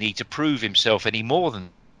really need to prove himself any more than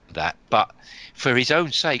that. But for his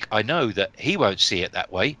own sake, I know that he won't see it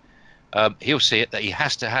that way. He'll see it that he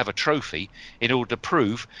has to have a trophy in order to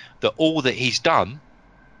prove that all that he's done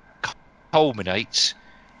culminates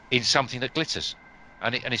in something that glitters,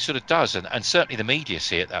 and it sort of does, and certainly the media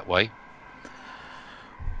see it that way.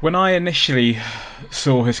 When I initially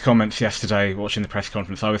saw his comments yesterday, watching the press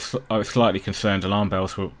conference, I was slightly concerned. Alarm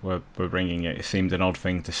bells were ringing. It seemed an odd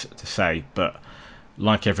thing to say, but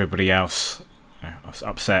like everybody else, I was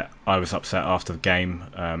upset. I was upset after the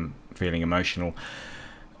game, feeling emotional.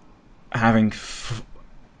 Having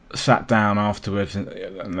sat down afterwards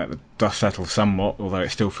and let the dust settle somewhat, although it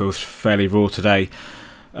still feels fairly raw today,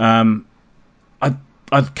 I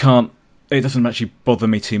can't. It doesn't actually bother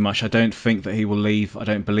me too much. I don't think that he will leave. I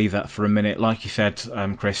don't believe that for a minute. Like you said,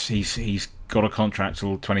 Chris, he's got a contract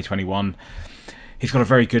till 2021. He's got a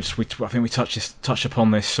very good. I think we touched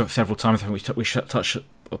upon this several times. I think we touched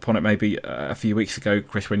upon it maybe a few weeks ago,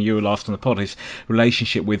 Chris, when you were last on the pod. His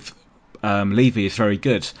relationship with Levy is very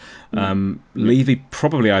good. Levy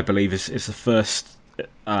probably, I believe, is the first.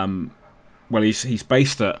 He's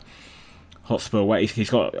based at Hotspur Way.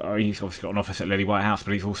 He's obviously got an office at Lily White House,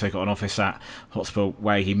 but he's also got an office at Hotspur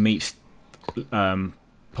Way. He meets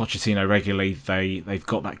Pochettino regularly. They've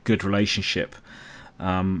got that good relationship.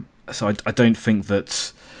 So I don't think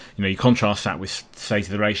that You contrast that with, say,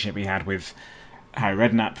 the relationship he had with Harry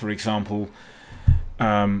Redknapp, for example.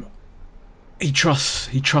 He trusts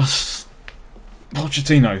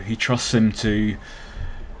Pochettino. He trusts him to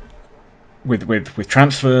with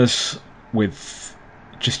transfers, with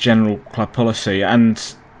just general club policy. And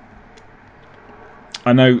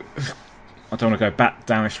I know I don't want to go back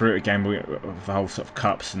down this route again with the whole sort of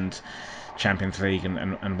cups and Champions League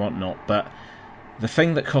and whatnot, but the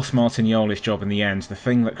thing that cost Martin Jol his job in the end, the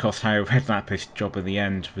thing that cost Harry Redknapp his job in the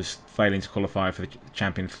end, was failing to qualify for the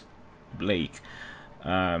Champions League.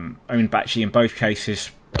 I mean, actually, in both cases,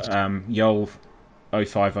 Jol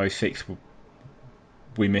 05-06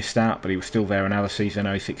 we missed out, but he was still there another season.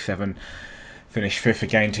 06-07 finished fifth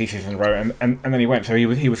again, 2 seasons in a row, and then he went. So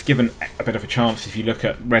he was given a bit of a chance. If you look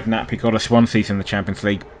at Redknapp, he got us 1 season in the Champions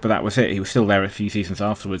League, but that was it. He was still there a few seasons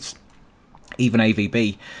afterwards. Even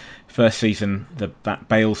AVB, first season, that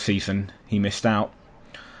Bale season, he missed out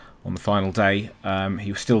on the final day.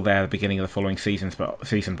 He was still there at the beginning of the following season,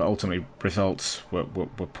 but ultimately results were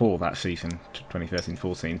poor that season,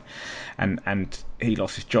 2013-14, and he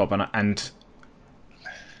lost his job. And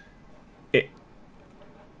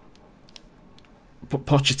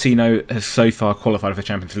Pochettino has so far qualified for the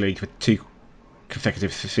Champions League for 2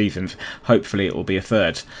 consecutive seasons. Hopefully, it will be a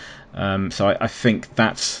third. So I think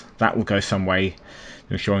that will go some way to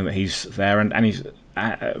ensuring that he's there and he's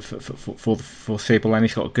for the foreseeable, and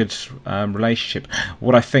he's got a good relationship.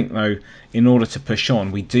 What I think, though, in order to push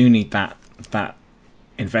on, we do need that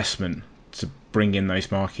investment to bring in those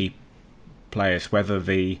marquee players. Whether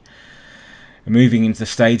the moving into the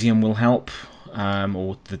stadium will help,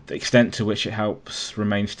 or the extent to which it helps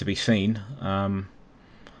remains to be seen.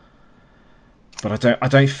 But I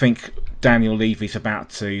don't think Daniel Levy's about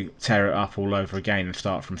to tear it up all over again and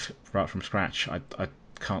start from scratch. I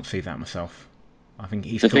can't see that myself. I think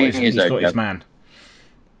he's got his man.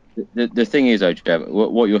 The thing is, though, Jeff,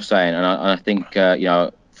 what you're saying, and I think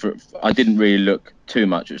I didn't really look too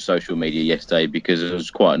much at social media yesterday because I was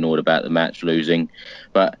quite annoyed about the match losing.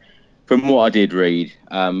 But from what I did read,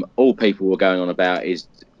 all people were going on about is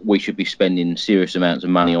we should be spending serious amounts of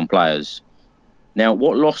money on players. Now,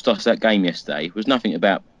 what lost us that game yesterday was nothing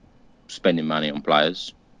about spending money on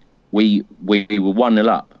players. We were 1-0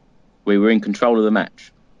 up. We were in control of the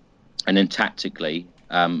match. And then tactically,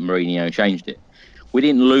 Mourinho changed it. We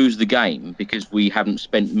didn't lose the game because we haven't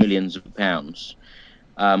spent millions of pounds.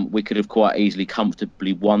 We could have quite easily,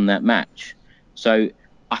 comfortably won that match. So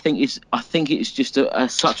I think it's just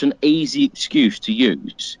such an easy excuse to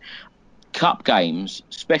use. Cup games,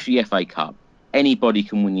 especially FA Cup, anybody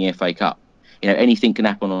can win the FA Cup. Anything can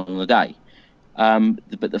happen on the day.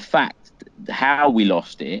 But the fact how we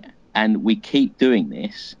lost it, and we keep doing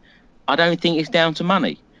this, I don't think it's down to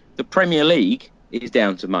money. The Premier League is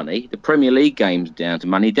down to money. The Premier League games down to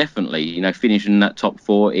money, definitely. Finishing in that top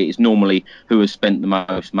 4, it is normally who has spent the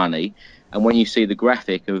most money. And when you see the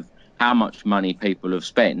graphic of how much money people have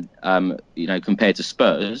spent, compared to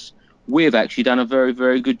Spurs, we've actually done a very,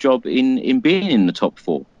 very good job in being in the top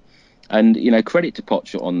 4. And credit to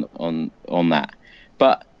Poch on that.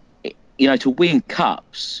 But to win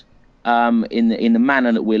cups in the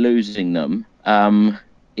manner that we're losing them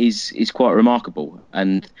is quite remarkable,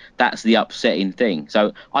 and that's the upsetting thing.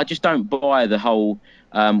 So I just don't buy the whole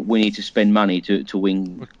we need to spend money to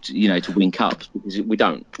win to win cups, because we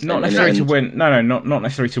don't. Not necessarily to win. No, not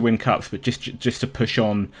necessarily to win cups, but just to push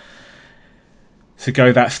on. To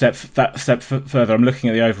go that step further. I'm looking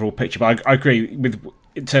at the overall picture, but I agree with.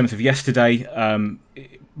 In terms of yesterday,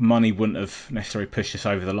 money wouldn't have necessarily pushed us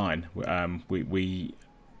over the line. We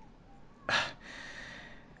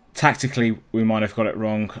tactically we might have got it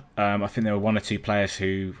wrong. I think there were 1 or 2 players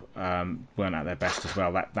who weren't at their best as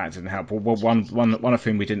well. That didn't help. Well, one of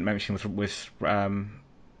whom we didn't mention was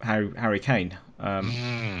Harry Kane.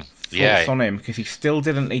 Thoughts on him, because he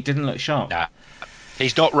didn't look sharp. Nah,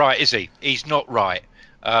 he's not right, is he? He's not right.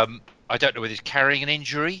 I don't know whether he's carrying an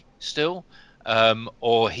injury still.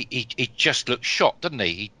 Or he just looked shocked, didn't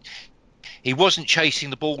he? He wasn't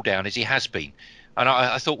chasing the ball down as he has been, and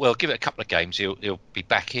I thought, well, give it a couple of games, he'll be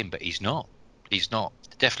back in, but he's not,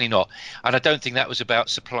 definitely not. And I don't think that was about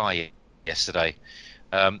supply yesterday.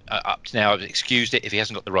 Up to now, I've excused it if he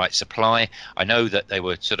hasn't got the right supply. I know that they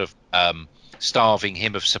were sort of starving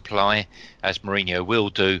him of supply, as Mourinho will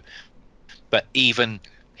do, but even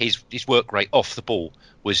his work rate off the ball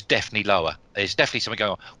was definitely lower. There's definitely something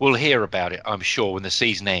going on. We'll hear about it, I'm sure, when the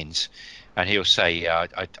season ends, and he'll say,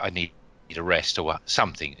 I need a rest or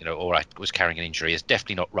something, or I was carrying an injury. It's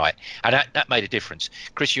definitely not right. And that made a difference.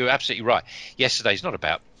 Chris, you're absolutely right. Yesterday's not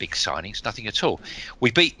about big signings, nothing at all.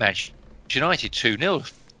 We beat Manchester United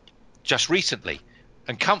 2-0 just recently.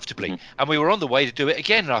 and comfortably. And we were on the way to do it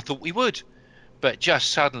again, and I thought we would. But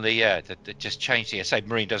just suddenly, that just changed. I say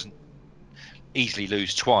Marine doesn't easily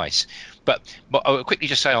lose twice. But I'll quickly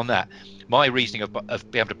just say on that, my reasoning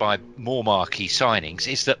of being able to buy more marquee signings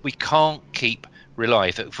is that we can't keep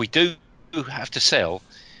relying, that if we do have to sell,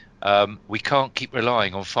 we can't keep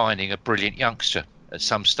relying on finding a brilliant youngster. At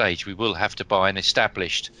some stage, we will have to buy an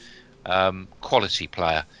established quality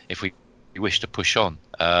player if we wish to push on.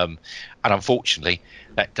 And unfortunately,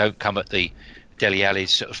 that don't come at the Dele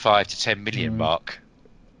Alli's sort of 5 to 10 million mark.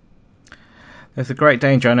 There's a great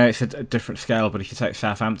danger. I know it's a different scale, but if you take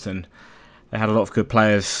Southampton, they had a lot of good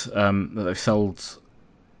players that they've sold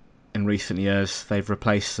in recent years. They've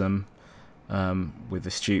replaced them with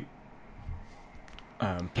astute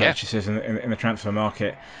purchases in the transfer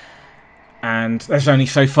market. And there's only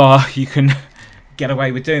so far you can get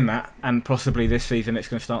away with doing that, and possibly this season it's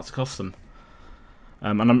going to start to cost them.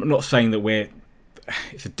 And I'm not saying that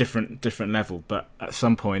it's a different level, but at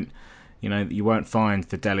some point, you won't find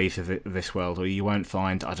the Delis of this world, or you won't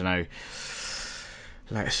find, I don't know,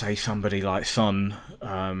 let's say somebody like Son,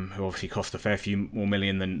 who obviously cost a fair few more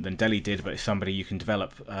million than Dele did, but it's somebody you can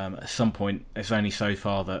develop. At some point, it's only so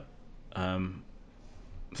far that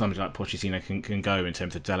somebody like Pochettino can go in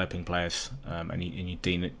terms of developing players, and you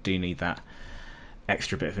do need that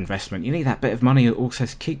extra bit of investment. You need that bit of money also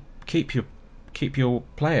to keep your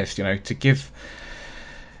players, to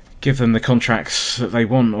give them the contracts that they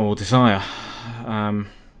want or desire.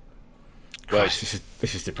 This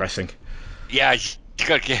is depressing. Yeah, you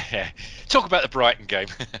got to talk about the Brighton game.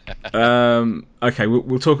 Okay,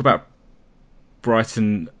 we'll talk about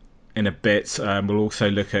Brighton in a bit. We'll also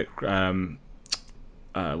look at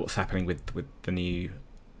what's happening with the new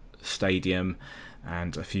stadium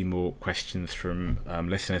and a few more questions from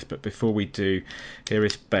listeners. But before we do, here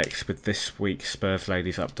is Bex with this week's Spurs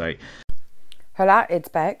Ladies update. Hola, it's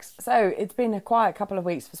Bex. So it's been a quiet couple of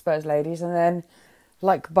weeks for Spurs Ladies, and then,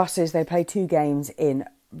 like buses, they play 2 games in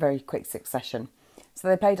very quick succession. So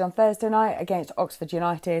they played on Thursday night against Oxford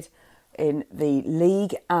United in the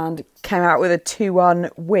league and came out with a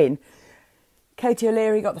 2-1 win. Katie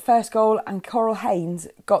O'Leary got the first goal and Coral Haynes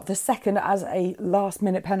got the second as a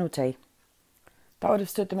last-minute penalty. That would have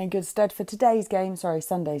stood them in good stead for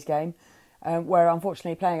Sunday's game, where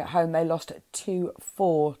unfortunately playing at home they lost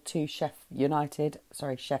 2-4 to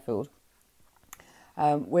Sheffield,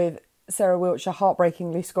 with Sarah Wiltshire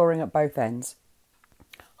heartbreakingly scoring at both ends.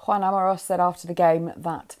 Juan Amoros said after the game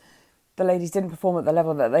that the ladies didn't perform at the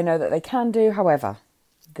level that they know that they can do. However,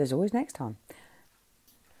 there's always next time.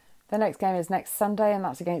 The next game is next Sunday, and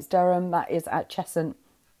that's against Durham. That is at Cheshunt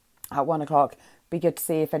at 1 o'clock. Be good to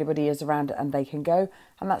see if anybody is around and they can go.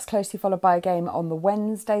 And that's closely followed by a game on the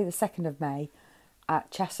Wednesday, the 2nd of May,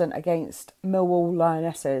 at Cheshunt against Millwall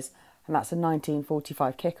Lionesses, and that's a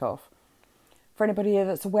 19:45 kickoff. For anybody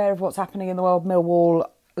that's aware of what's happening in the world, Millwall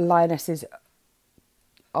Lionesses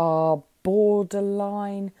are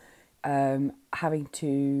borderline having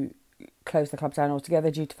to close the club down altogether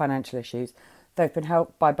due to financial issues. They've been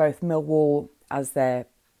helped by both Millwall as their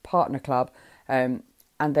partner club, and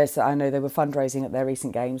I know they were fundraising at their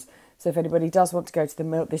recent games. So if anybody does want to go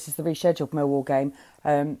to this is the rescheduled Millwall game,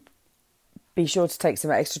 be sure to take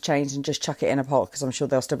some extra change and just chuck it in a pot, because I'm sure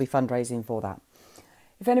they'll still be fundraising for that.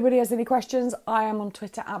 If anybody has any questions, I am on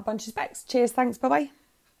Twitter at Bunchespecs. Cheers, thanks, bye-bye.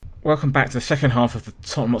 Welcome back to the second half of the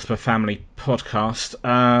Tottenham Hotspur Family podcast.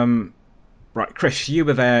 Right, Chris, you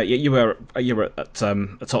were there. You were at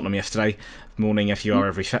Tottenham yesterday morning, as you are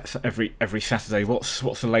every Saturday. What's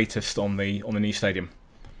the latest on the new stadium?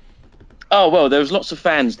 Oh, well, there was lots of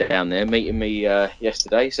fans down there meeting me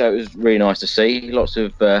yesterday, so it was really nice to see. Lots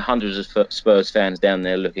of hundreds of Spurs fans down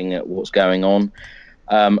there looking at what's going on.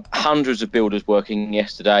 Hundreds of builders working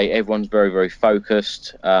yesterday. Everyone's very, very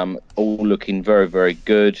focused, all looking very, very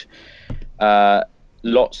good.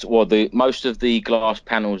 Most of the glass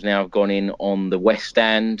panels now have gone in on the west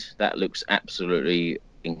stand. That looks absolutely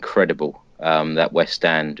incredible. That west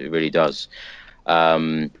stand, it really does.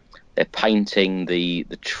 They're painting the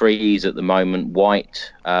trees at the moment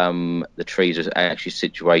white. The trees are actually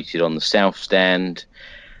situated on the south stand,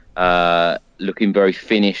 looking very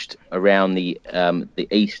finished around the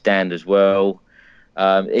east stand as well.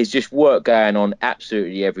 There's just work going on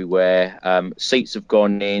absolutely everywhere. Seats have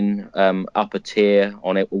gone in, upper tier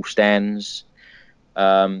on all stands.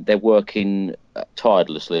 They're working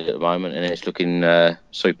tirelessly at the moment, and it's looking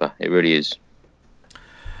super. It really is.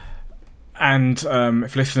 And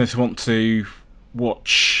if listeners want to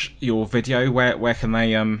watch your video, where can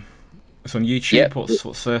they? It's on YouTube. Yep.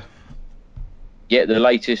 What's the? Yeah, the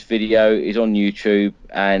latest video is on YouTube,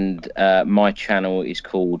 and my channel is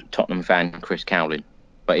called Tottenham Fan Chris Cowlin.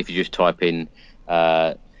 But if you just type in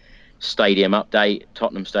stadium update,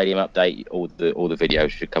 Tottenham stadium update, all the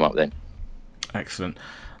videos should come up then. Excellent.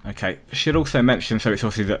 Okay, I should also mention, so it's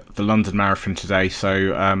obviously the London Marathon today, so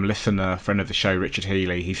listener, friend of the show, Richard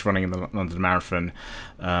Healy, he's running in the London Marathon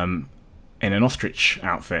in an ostrich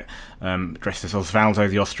outfit, dressed as Osvaldo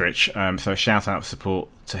the ostrich, so a shout out of support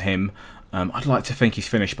to him. I'd like to think he's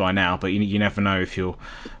finished by now, but you never know if you're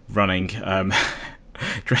running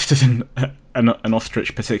dressed as an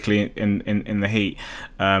ostrich, particularly in the heat.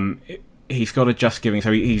 He's got a Just Giving,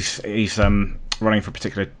 so he's running for a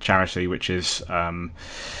particular charity, which is JDRF,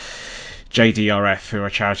 who are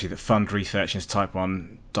a charity that fund research into type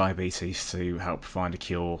 1 diabetes to help find a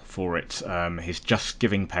cure for it. His Just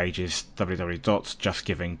Giving page is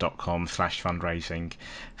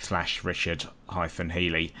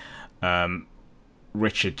www.justgiving.com/fundraising/Richard-Healy.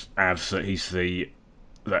 Richard adds that he's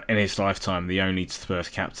that in his lifetime the only Spurs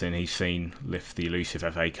captain he's seen lift the elusive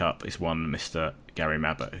FA Cup is one Mr. Gary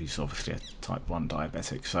Mabbott, who's obviously a type 1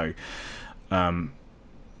 diabetic. So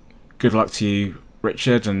good luck to you,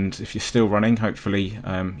 Richard, and if you're still running, hopefully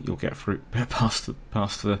you'll get through past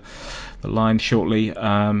the line shortly.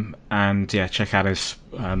 And yeah, check out his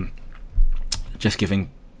Just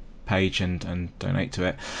Giving page and donate to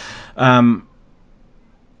it.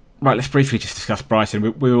 Right, let's briefly just discuss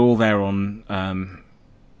Brighton. We were all there on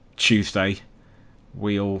Tuesday.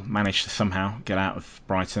 We all managed to somehow get out of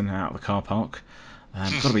Brighton, out of the car park.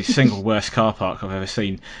 Got to be the single worst car park I've ever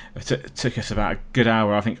seen. It took us about a good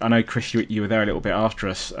hour. I know, Chris, you were there a little bit after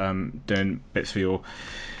us, doing bits for your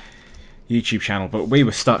YouTube channel, but we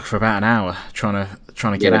were stuck for about an hour trying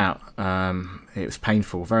to get out. It was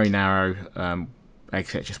painful, very narrow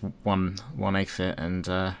exit, just one exit,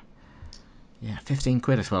 and 15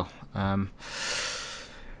 quid as well.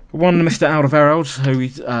 One Mr. Alderweireld, who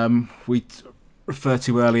we referred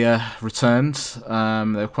to earlier, returned. There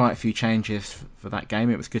were quite a few changes for that game.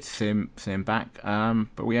 It was good to see him back,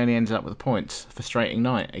 but we only ended up with a point. Frustrating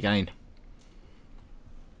night again.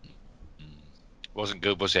 Wasn't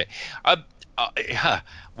good, was it?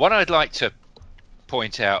 What I'd like to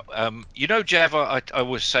point out, Jav, I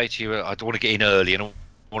always say to you, I want to get in early and I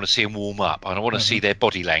want to see them warm up and I want to see their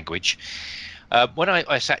body language. When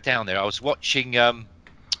I sat down there, I was watching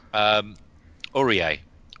Aurier,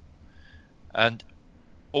 and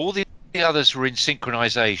all the others were in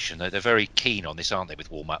synchronisation. They're very keen on this, aren't they,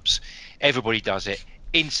 with warm-ups? Everybody does it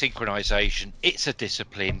in synchronisation. It's a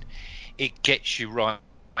discipline. It gets you right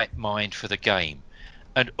mind for the game.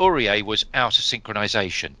 And Aurier was out of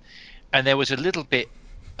synchronisation. And there was a little bit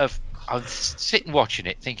of... I was sitting watching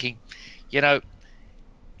it thinking,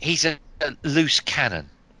 he's a loose cannon.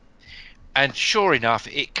 And sure enough,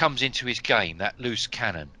 it comes into his game, that loose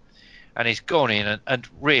cannon. And he's gone in and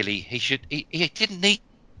really he didn't need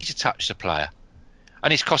to touch the player,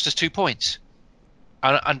 and it's cost us 2 points.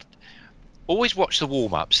 And always watch the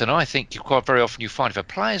warm-ups, and I think quite very often you find if a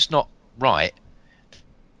player's not right,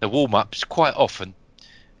 the warm-ups quite often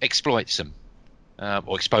exploits them,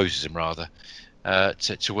 or exposes them rather,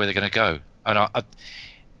 to where they're going to go. And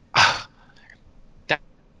that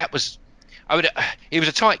was, it was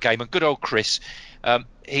a tight game, and good old Chris,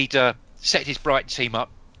 he'd set his Brighton team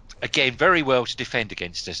up again very well to defend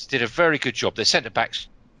against us. Did a very good job. Their centre backs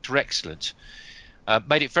were excellent.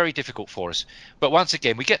 Made it very difficult for us. But once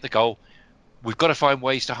again, we get the goal. We've got to find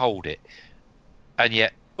ways to hold it. And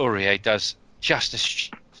yet Aurier does just a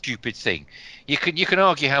stupid thing. You can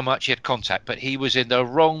argue how much he had contact, but he was in the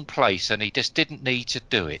wrong place and he just didn't need to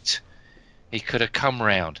do it. He could have come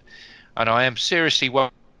round. And I am seriously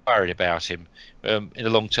worried about him in the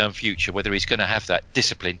long-term future, whether he's going to have that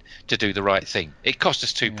discipline to do the right thing. It cost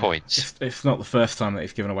us 2 points. It's not the first time that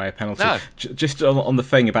he's given away a penalty. No. Just on the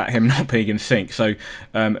thing about him not being in sync. So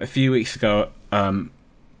a few weeks ago, I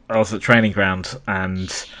was at the training ground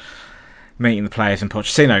and meeting the players in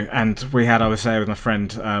Pochettino, and I was there with my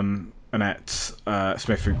friend Annette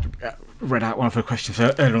Smith, who read out one of her questions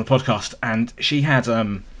earlier on the podcast, and she had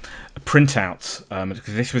a printout,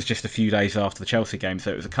 because this was just a few days after the Chelsea game,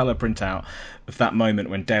 so it was a colour printout of that moment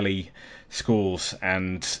when Dele scores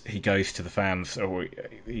and he goes to the fans, or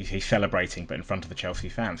he's celebrating but in front of the Chelsea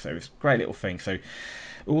fans. So it was a great little thing. So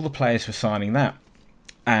all the players were signing that,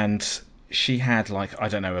 and she had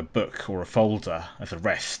a book or a folder as a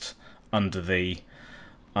rest under the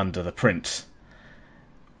print.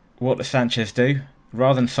 What does Sanchez do?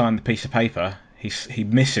 Rather than sign the piece of paper, he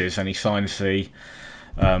misses and he signs the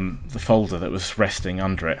folder that was resting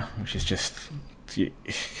under it, which is just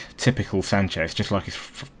typical Sanchez, just like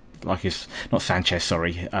his not Sanchez,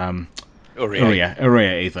 sorry,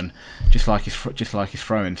 Aurier even, just like his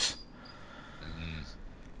throw-ins.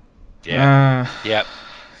 Yeah.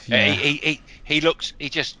 Yeah. He looks. He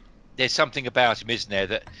just. There's something about him, isn't there,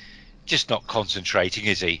 that just not concentrating,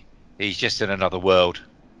 is he? He's just in another world.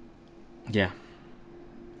 Yeah.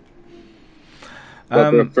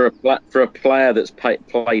 Well, for a player that's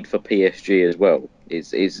played for PSG as well,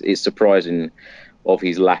 is surprising of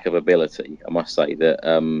his lack of ability. I must say that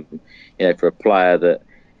for a player that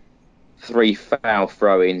 3 foul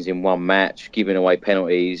throw-ins in one match, giving away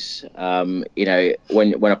penalties. When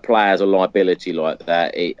a player's a liability like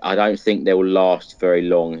that, I don't think they will last very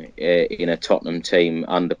long in a Tottenham team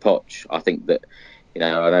under Poch. I think that, I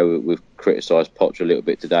know we've criticised Poch a little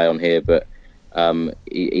bit today on here, but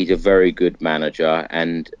he's a very good manager,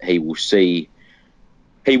 and he will see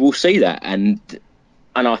that, and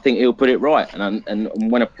I think he'll put it right. And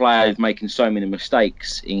when a player is making so many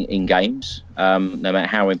mistakes in games, no matter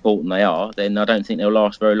how important they are, then I don't think they'll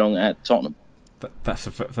last very long at Tottenham. That's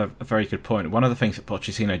a very good point. One of the things that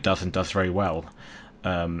Pochettino does and does very well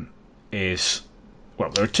is, well,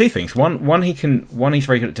 there are two things. One he's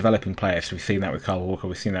very good at developing players. We've seen that with Kyle Walker.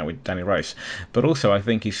 We've seen that with Danny Rose. But also, I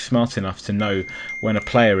think he's smart enough to know when a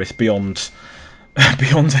player is beyond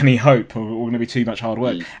any hope or going to be too much hard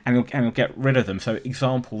work, and he'll get rid of them. So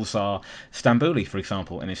examples are Stambouli, for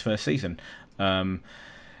example, in his first season.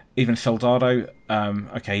 Even Soldado,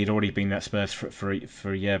 okay, he'd already been at Spurs for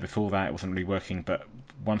a year before that. It wasn't really working, but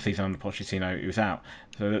one season under Pochettino, he was out.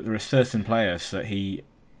 So there are certain players that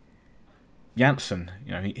Janssen,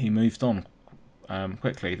 he moved on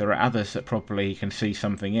quickly. There are others that probably he can see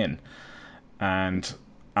something in, and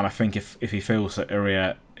I think if he feels that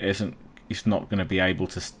Uria he's not going to be able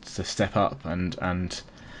to step up and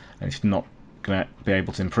he's not going to be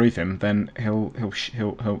able to improve him, then he'll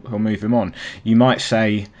move him on. You might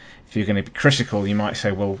say, if you're going to be critical, you might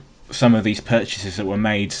say, well, some of these purchases that were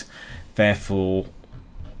made therefore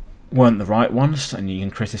weren't the right ones, and you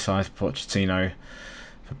can criticise Pochettino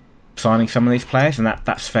for signing some of these players, and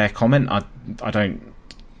that's fair comment. I don't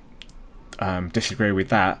disagree with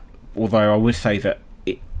that, although I would say that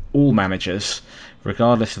all managers,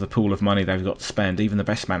 regardless of the pool of money they've got to spend, even the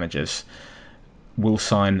best managers, will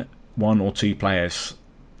sign one or two players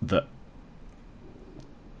that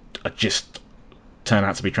are just turn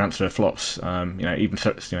out to be transfer flops. Even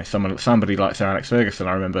somebody like Sir Alex Ferguson,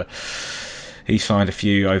 I remember he signed a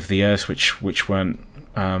few over the years which weren't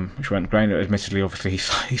great. Admittedly, obviously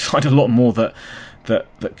he signed a lot more that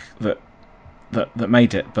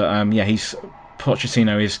made it. But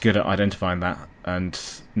Pochettino is good at identifying that and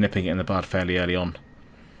nipping it in the bud fairly early on.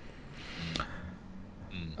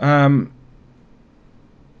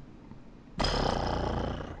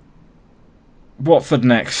 Watford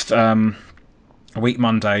next, a week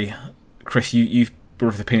Monday. Chris, you've brought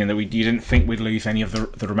up the opinion that you didn't think we'd lose any of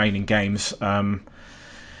the remaining games. Can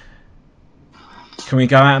we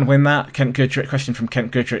go out and win that? Question from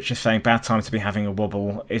Kent Goodrich is saying, bad time to be having a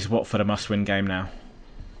wobble. Is Watford a must-win game now?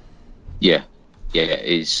 Yeah,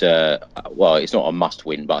 it's it's not a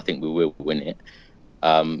must-win, but I think we will win it.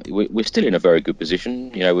 We're still in a very good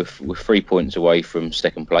position. We're 3 points away from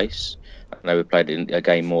second place. I know we played a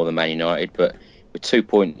game more than Man United, but we're 2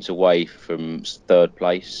 points away from third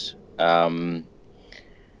place. We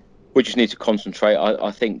just need to concentrate.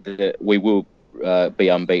 I think that we will be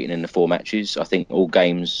unbeaten in the 4 matches. I think all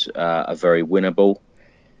games are very winnable.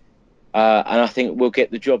 And I think we'll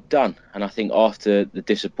get the job done. And I think after the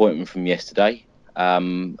disappointment from yesterday,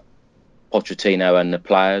 Pochettino and the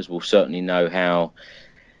players will certainly know how,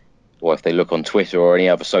 or if they look on Twitter or any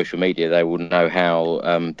other social media, they will know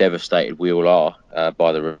how devastated we all are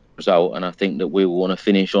by the result. And I think that we will want to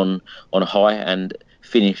finish on a high and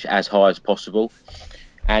finish as high as possible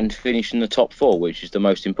and finish in the top 4, which is the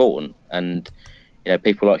most important. And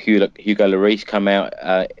people like Hugo Lloris come out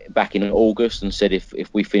back in August and said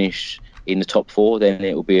if we finish in the top 4, then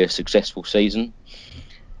it will be a successful season.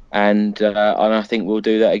 And I think we'll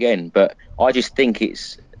do that again. But I just think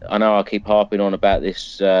I know I keep harping on about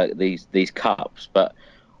this, these cups, but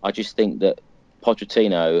I just think that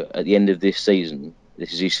Pochettino, at the end of this season,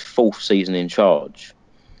 this is his 4th season in charge.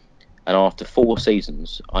 And after 4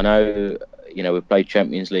 seasons, I know, we've played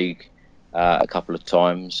Champions League a couple of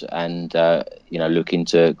times and, looking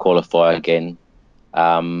to qualify again.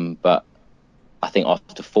 But I think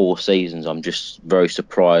after 4 seasons, I'm just very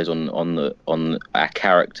surprised on our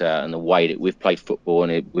character and the way that we've played football,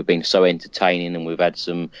 and we've been so entertaining and we've had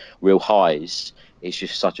some real highs. It's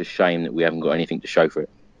just such a shame that we haven't got anything to show for it.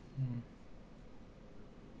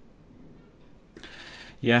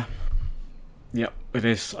 Yeah. Yep, it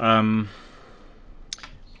is.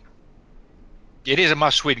 It is a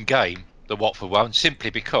must-win game, the Watford one, simply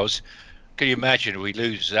because, can you imagine if we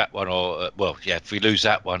lose that one, if we lose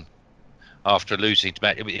that one, after losing to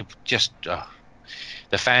Man. It just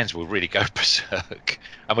the fans will really go berserk,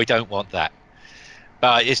 and we don't want that.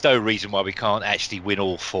 But there's no reason why we can't actually win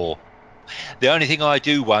all 4. The only thing I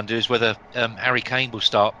do wonder is whether Harry Kane will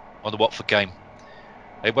start on the Watford game.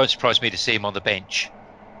 It won't surprise me to see him on the bench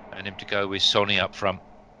and him to go with Sonny up front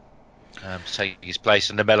to take his place,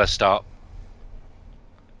 and Lamela start.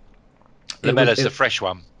 Lamela's the fresh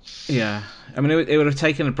one. Yeah, I mean, it would have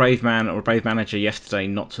taken a brave man or a brave manager yesterday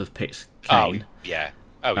not to have picked Kane. Oh yeah.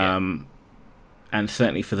 And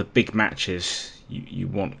certainly for the big matches, you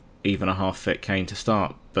want even a half-fit Kane to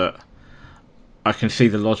start. But I can see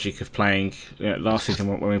the logic of playing. Last season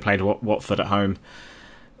when we played Watford at home,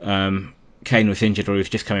 Kane was injured or he was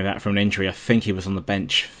just coming back from an injury. I think he was on the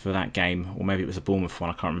bench for that game, or maybe it was a Bournemouth one.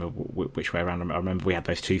 I can't remember which way around. I remember we had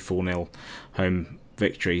those 2 4-0 home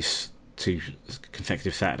victories, 2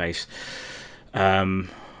 consecutive Saturdays. But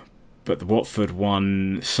the Watford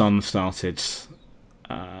one, Son started,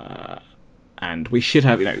 and we should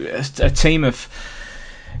have a team of.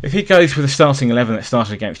 If he goes with a starting 11 that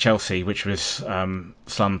started against Chelsea, which was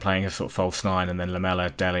Son playing a sort of false 9, and then Lamela,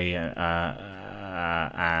 Dele,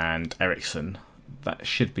 and Eriksen, that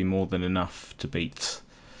should be more than enough to beat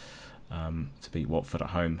Watford at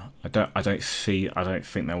home. I don't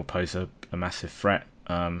think they will pose a massive threat.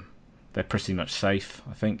 They're pretty much safe,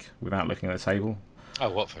 I think, without looking at the table. Oh,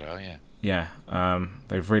 Watford, oh yeah. Yeah,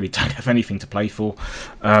 they really don't have anything to play for.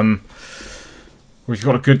 We've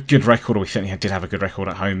got a good record, or we certainly did have a good record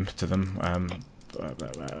at home to them, at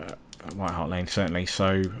White Hart Lane certainly.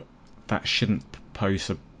 So that shouldn't pose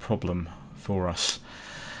a problem for us.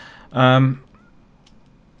 Right,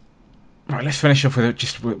 let's finish off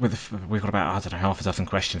with we've got about half a dozen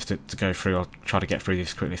questions to go through. I'll try to get through these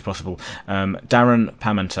as quickly as possible. Darren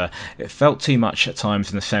Pamenter, it felt too much at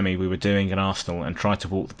times in the semi we were doing at Arsenal and tried to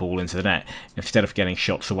walk the ball into the net instead of getting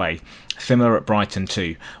shots away. Similar at Brighton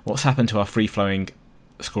too. What's happened to our free-flowing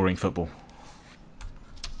scoring football?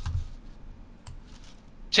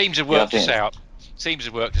 Teams have worked us out.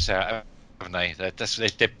 Haven't they?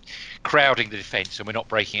 They're crowding the defence, and we're not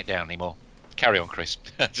breaking it down anymore. Carry on, Chris.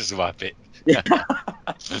 Just my bit. Yeah.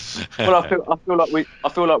 Well, I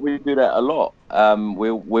feel like we do that a lot.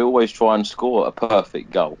 We always try and score a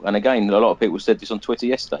perfect goal, and again, a lot of people said this on Twitter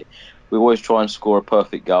yesterday. We always try and score a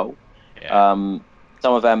perfect goal. Yeah.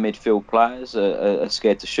 Some of our midfield players are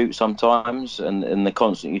scared to shoot sometimes, and they're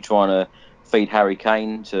constantly trying to feed Harry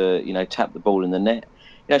Kane to tap the ball in the net.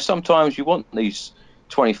 Sometimes you want these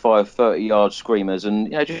 25, 30 yard screamers,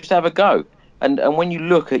 and just have a go. And when you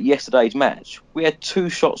look at yesterday's match, we had 2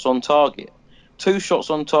 shots on target. 2 shots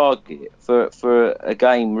on target for a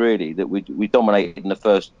game, really, that we dominated in the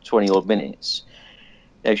first 20 odd minutes.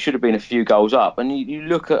 There should have been a few goals up. And you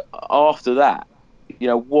look at after that,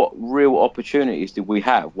 what real opportunities did we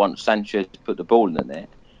have once Sanchez put the ball in the net?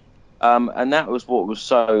 And that was what was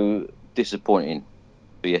so disappointing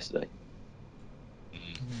for yesterday.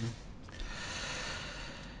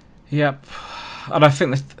 Yep. And I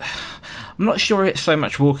think I'm not sure it's so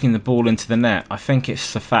much walking the ball into the net. I think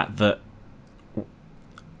it's the fact that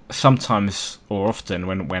sometimes, or often,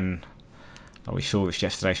 when we saw this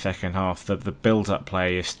yesterday, second half, the build-up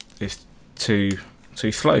play is too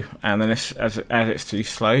slow, and then as it's too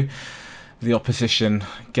slow, the opposition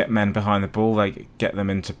get men behind the ball, they get them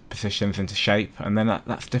into positions, into shape, and then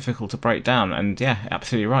that's difficult to break down. And yeah,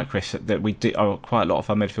 absolutely right, Chris, that we do. Quite a lot of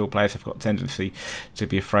our midfield players have got a tendency to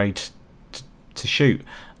be afraid to shoot.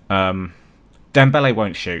 Dembele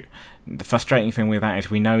won't shoot. The frustrating thing with that is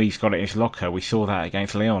we know he's got it in his locker. We saw that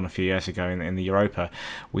against Lyon a few years ago in the Europa.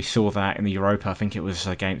 We saw that in the Europa, I think it was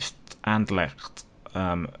against Anderlecht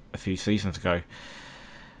a few seasons ago.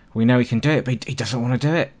 We know he can do it, but he doesn't want to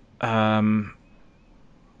do it.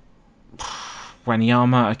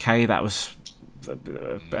 Wanyama, okay, that was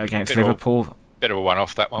against Liverpool. Bit of a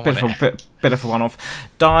one-off, that one, bit of a one-off.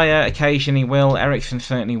 Dyer occasionally will. Eriksen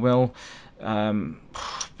certainly will.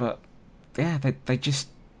 But yeah, they just,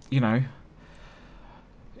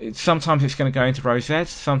 sometimes it's going to go into Rose Ed,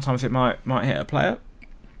 sometimes it might hit a player,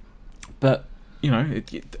 but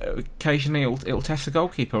occasionally it'll test the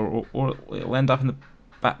goalkeeper, or it'll end up in the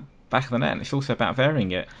back of the net. And it's also about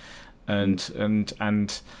varying it,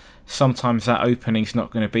 and sometimes that opening's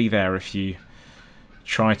not going to be there if you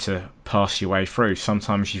try to pass your way through.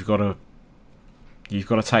 Sometimes you've got to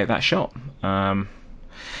take that shot.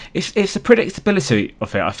 It's the predictability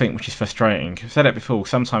of it, I think, which is frustrating. I've said it before.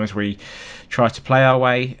 Sometimes we try to play our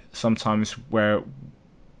way. Sometimes where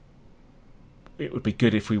it would be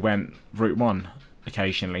good if we went route one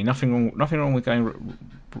occasionally. Nothing wrong with going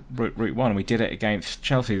route one. We did it against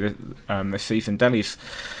Chelsea this season. Dele's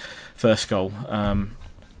first goal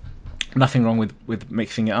nothing wrong with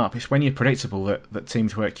mixing it up. It's when you're predictable that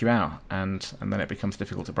teams work you out, and then it becomes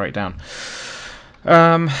difficult to break down.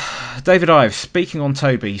 David Ives, speaking on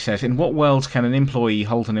Toby, he says, in what world can an employee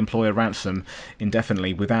hold an employer ransom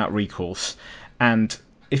indefinitely without recourse? And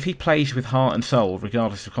if he plays with heart and soul,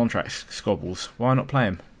 regardless of contract squabbles, why not play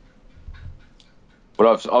him?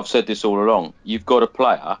 Well, I've said this all along. You've got a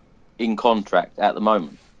player in contract at the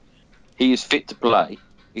moment. He is fit to play.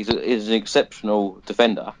 He's an exceptional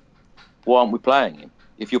defender. Why aren't we playing him?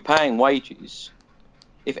 If you're paying wages,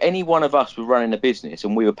 if any one of us were running a business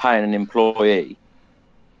and we were paying an employee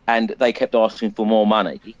and they kept asking for more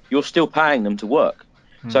money, you're still paying them to work.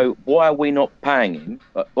 So why are we not paying him,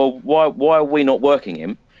 or why are we not working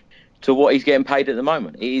him to what he's getting paid at the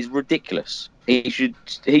moment? It is ridiculous. He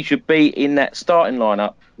should be in that starting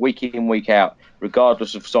lineup week in, week out,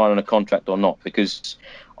 regardless of signing a contract or not, because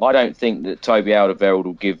I don't think that Toby Alderweireld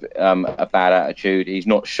will give a bad attitude. He's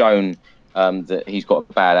not shown that he's got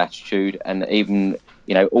a bad attitude, and even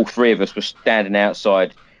all three of us were standing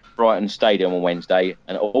outside Brighton Stadium on Wednesday,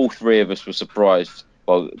 and all three of us were surprised.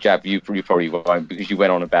 Well, Jab, you probably won't because you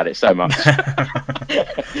went on about it so much.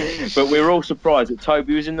 But we were all surprised that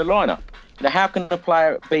Toby was in the lineup. Now, how can a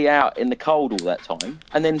player be out in the cold all that time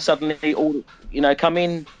and then suddenly come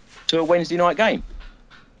in to a Wednesday night game?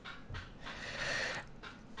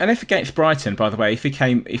 And if against Brighton, by the way, if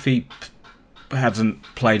he hadn't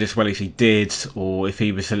played as well as he did, or if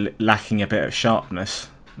he was lacking a bit of sharpness,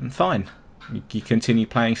 then fine. You continue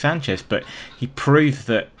playing Sanchez, but he proved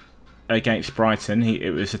that against Brighton, it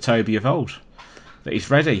was a Toby of old, that he's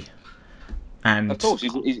ready. And of course,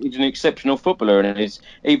 he's an exceptional footballer, and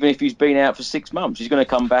even if he's been out for 6 months, he's going to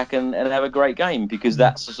come back and have a great game, because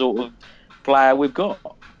that's the sort of player we've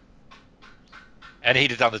got. And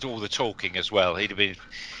he'd have done all the talking as well. He'd have been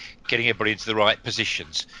getting everybody into the right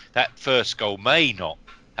positions. That first goal may not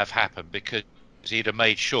have happened because he'd have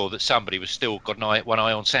made sure that somebody was still got one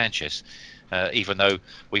eye on Sanchez, even though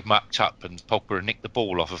we mucked up and Pogba nicked the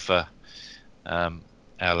ball off of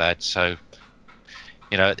our lad. So,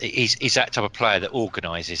 he's that type of player that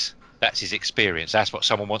organises. That's his experience. That's what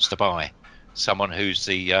someone wants to buy. Someone who's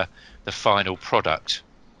the final product.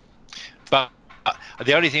 But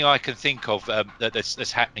the only thing I can think of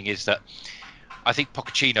that's happening is that I think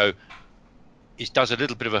Pochettino does a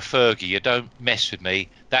little bit of a Fergie. You don't mess with me.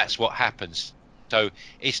 That's what happens. So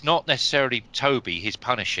it's not necessarily Toby he's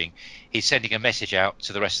punishing. He's sending a message out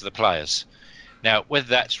to the rest of the players. Now, whether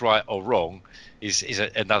that's right or wrong is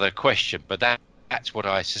another question. But that's what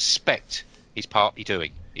I suspect he's partly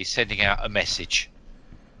doing. He's sending out a message.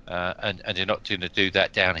 And you're not going to do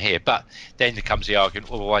that down here. But then there comes the argument,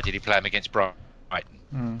 well, why did he play him against Brighton?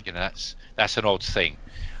 That's an odd thing.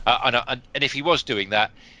 And if he was doing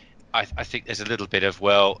that, I think there's a little bit of,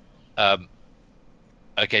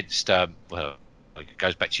 against, it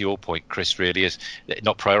goes back to your point, Chris, really, is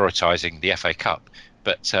not prioritising the FA Cup.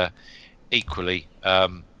 But equally,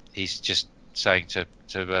 he's just saying to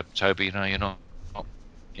Toby,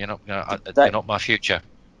 you're not my future.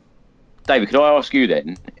 David, could I ask you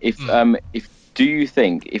then, if do you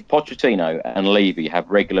think if Pochettino and Levy have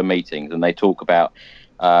regular meetings and they talk about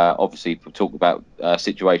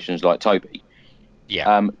situations like Toby,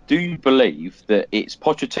 do you believe that it's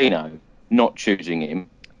Pochettino not choosing him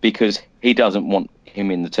because he doesn't want him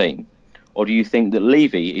in the team? Or do you think that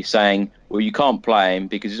Levy is saying, well, you can't play him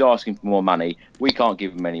because he's asking for more money, we can't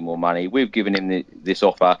give him any more money, we've given him this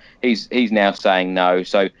offer, he's now saying no,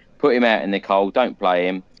 so put him out in the cold, don't play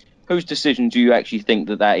him? Whose decision do you actually think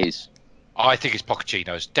that is? I think it's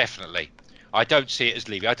Pochettino's, definitely. I don't see it as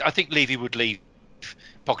Levy. I think Levy would leave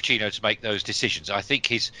Pochettino to make those decisions. I think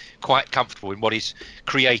he's quite comfortable in what he's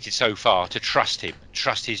created so far to trust him,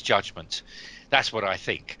 trust his judgment. That's what I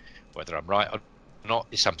think. Whether I'm right or not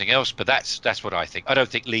is something else, but that's what I think. I don't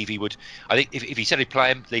think Levy would. I think if he said he'd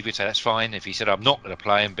play him, Levy would say that's fine. If he said I'm not going to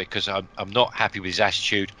play him because I'm not happy with his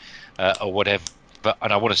attitude or whatever,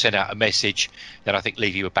 and I want to send out a message, then I think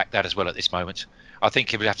Levy would back that as well at this moment. I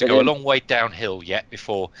think he would have to go a long way downhill yet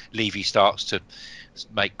before Levy starts to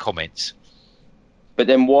make comments. But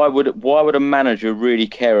then why would a manager really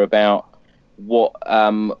care about what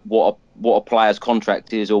a player's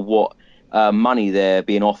contract is, or what money they're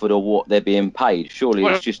being offered, or what they're being paid? Surely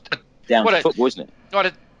it's just down to football, isn't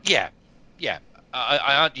it? Yeah.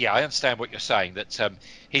 I understand what you're saying, that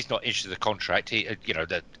he's not interested in the contract.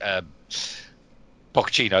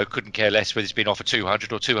 Pochettino couldn't care less whether he's been offered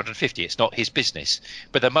 200 or 250. It's not his business.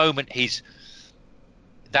 But the moment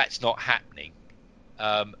that's not happening,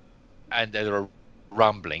 and there are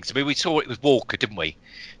rumblings. I mean, we saw it with Walker, didn't we?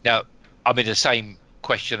 Now, I mean, the same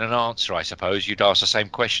question and answer, I suppose. You'd ask the same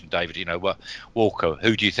question, David. Walker,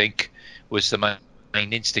 who do you think was the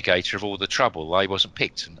main instigator of all the trouble. Why he wasn't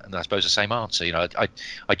picked, and I suppose the same answer.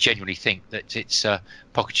 I genuinely think that it's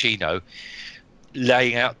Pochettino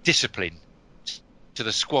laying out discipline to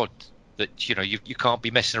the squad that you can't be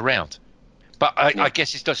messing around. But I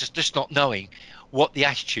guess it's just not knowing what the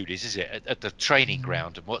attitude is it, at the training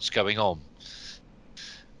ground and what's going on.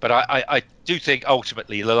 But I do think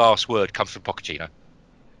ultimately the last word comes from Pochettino.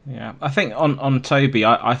 Yeah, I think on Toby,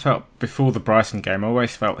 I felt before the Brighton game, I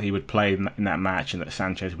always felt he would play in that match and that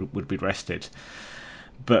Sanchez would be rested.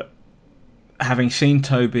 But having seen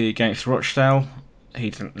Toby against Rochdale, he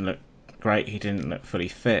didn't look great. He didn't look fully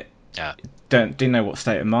fit. Yeah. Didn't know what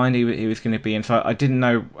state of mind he was going to be in. So I didn't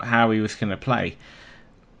know how he was going to play.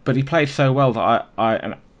 But he played so well that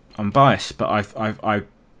and I'm biased, but I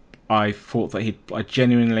thought that I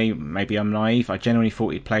genuinely, maybe I'm naive, I genuinely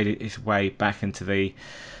thought he'd played his way back into the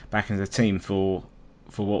team for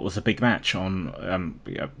what was a big match on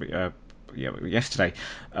yesterday.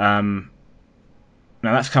 Now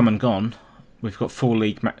that's come and gone. We've got four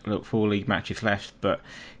league matches left, but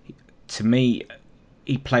to me,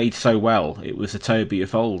 he played so well. It was a Toby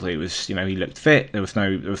of old. It was, he looked fit. There was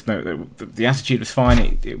no, the attitude was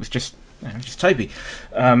fine. It was just Toby.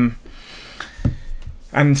 And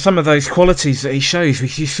some of those qualities that he shows,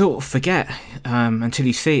 you sort of forget until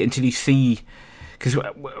you see. Because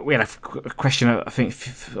we had a question, I think,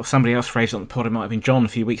 or somebody else phrased it on the pod. It might have been John a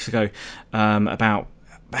few weeks ago about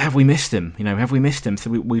have we missed him? Have we missed him? So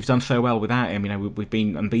we've done so well without him. We've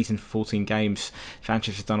been unbeaten for 14 games.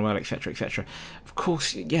 Sanchez has done well, etc., etc. Of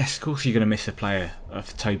course, yes, of course you're going to miss a player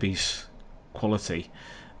of Toby's quality,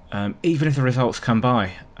 even if the results come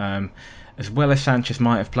by. As well as Sanchez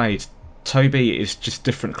might have played, Toby is just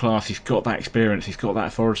different class. He's got that experience. He's got that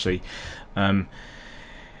authority.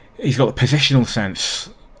 He's got the positional sense.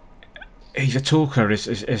 He's a talker, as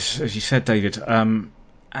you said, David.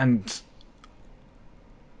 And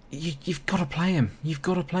you've got to play him. You've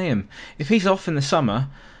got to play him. If he's off in the summer,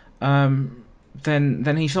 then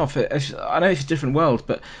he's off. I know it's a different world,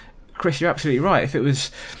 but Chris, you're absolutely right. If it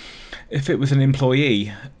was an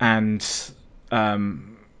employee and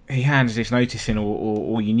he handed his notice in,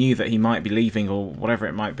 or you knew that he might be leaving, or whatever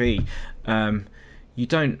it might be, you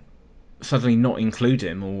don't suddenly not include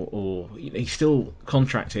him, or he's still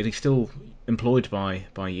contracted, he's still employed by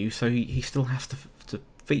you, so he still has to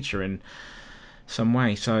feature in some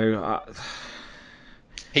way. So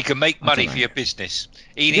he can make money for your business.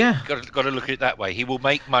 Got to look at it that way. He will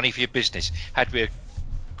make money for your business. Had we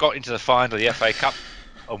got into the final of the FA Cup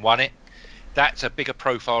and won it, that's a bigger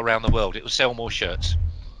profile around the world. It will sell more shirts.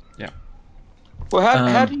 Yeah. Well,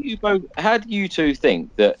 how do you two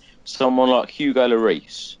think that someone like Hugo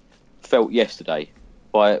Lloris felt yesterday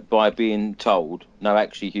by being told, no,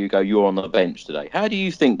 actually, Hugo, you're on the bench today? How do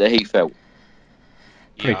you think that he felt?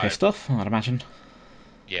 Pretty pissed off, I'd imagine.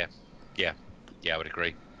 Yeah, I would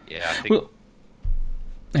agree. Yeah, I think. Well,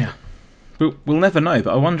 yeah, we'll never know.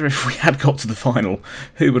 But I wonder if we had got to the final,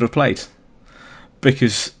 who would have played?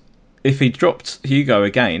 Because if he dropped Hugo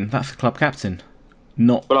again, that's the club captain.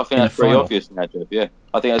 Not. Well, I think that's pretty obvious, Nadja. Yeah,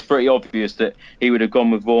 I think that's pretty obvious that he would have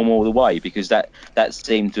gone with Vorm all the way, because that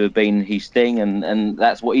seemed to have been his thing, and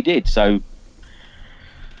that's what he did. So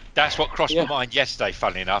that's what crossed my mind yesterday.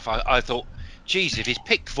 Funnily enough, I thought, geez, if he's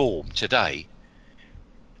picked Vorm today,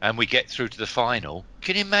 and we get through to the final,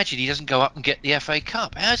 can you imagine he doesn't go up and get the FA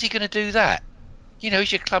Cup? How's he going to do that?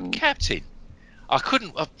 He's your club captain. I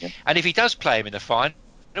couldn't. And if he does play him in the final,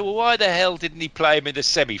 well, why the hell didn't he play him in the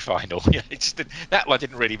semi-final? That one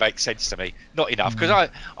didn't really make sense to me. Not enough, because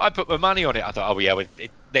I put my money on it. I thought,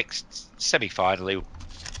 next semi-final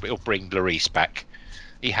he'll bring Lloris back.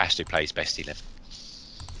 He has to play his best 11.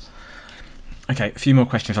 Okay, a few more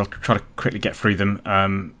questions. I'll try to quickly get through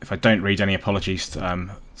them. If I don't read any, apologies to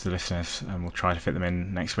the listeners, and we'll try to fit them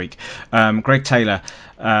in next week. Greg Taylor.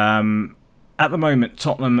 At the moment,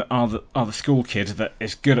 Tottenham are the school kid that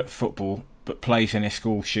is good at football but plays in his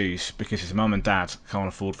school shoes because his mum and dad can't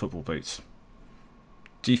afford football boots.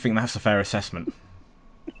 Do you think that's a fair assessment?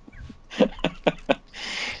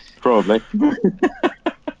 Probably.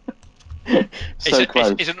 So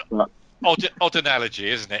close. It's an odd analogy,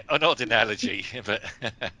 isn't it? An odd analogy, but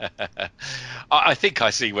I think I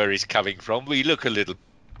see where he's coming from. We look a little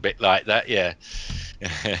bit like that, yeah.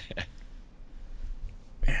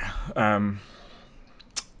 Yeah.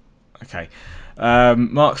 Okay.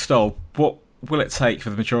 Mark Stoll, what will it take for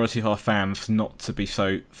the majority of our fans not to be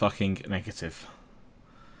so fucking negative?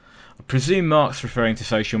 I presume Mark's referring to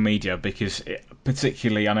social media, because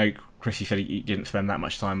particularly, I know Chris, you said you didn't spend that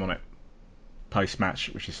much time on it post-match,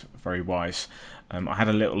 which is very wise. I had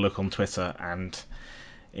a little look on Twitter, and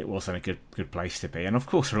it wasn't a good place to be. And of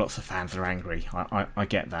course, there are lots of fans that are angry. I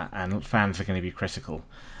get that, and fans are going to be critical,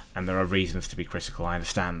 and there are reasons to be critical. I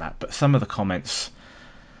understand that, but some of the comments,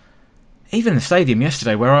 even in the stadium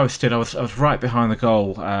yesterday where I was stood, I was right behind the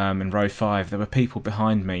goal in row 5. There were people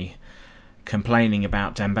behind me complaining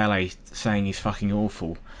about Dembele, saying he's fucking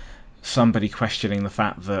awful. Somebody questioning the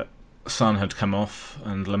fact that Son had come off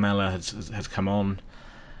and Lamella had come on.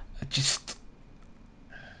 Just,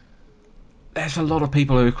 there's a lot of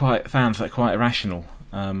people who are fans that are quite irrational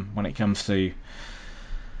when it comes to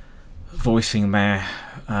voicing their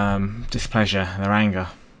displeasure, their anger.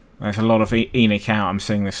 There's a lot of ENIC out I'm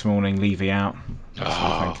seeing this morning, Levy out.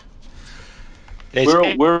 Oh.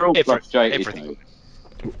 We're all frustrated.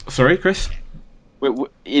 Sorry, Chris?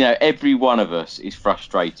 Every one of us is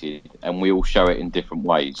frustrated, and we all show it in different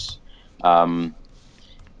ways. I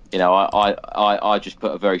just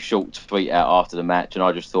put a very short tweet out after the match, and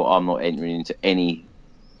I just thought I'm not entering into any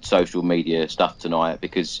social media stuff tonight,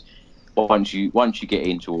 because once you get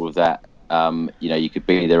into all of that, you could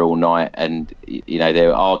be there all night, and there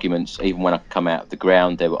were arguments. Even when I come out of the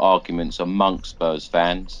ground, there were arguments amongst Spurs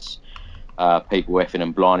fans. People effing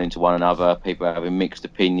and blinding to one another, people having mixed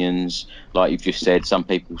opinions, like you've just said. Some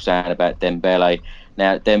people saying about Dembele.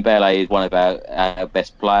 Now, Dembele is one of our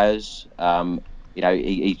best players.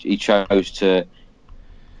 He chose to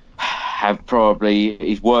have probably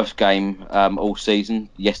his worst game all season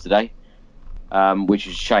yesterday, which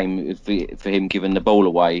is a shame for him giving the ball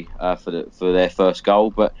away for their first goal.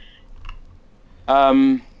 But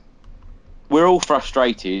we're all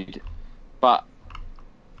frustrated, but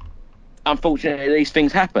unfortunately, these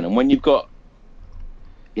things happen, and when you've got,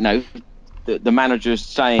 the managers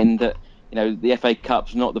saying that, the FA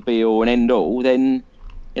Cup's not the be all and end all, then,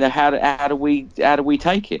 how do we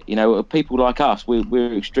take it? People like us,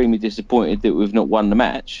 we're extremely disappointed that we've not won the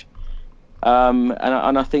match, and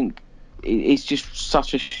I think it's just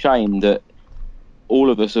such a shame that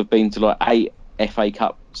all of us have been to like 8 FA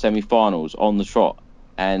Cup semi-finals on the trot,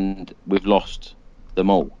 and we've lost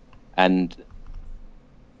them all. And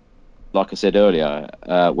like I said earlier,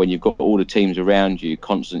 when you've got all the teams around you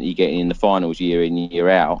constantly getting in the finals year in, year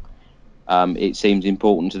out, it seems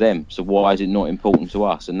important to them. So why is it not important to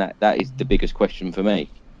us? And that is the biggest question for me.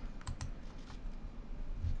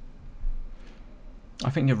 I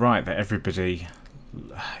think you're right that everybody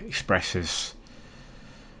expresses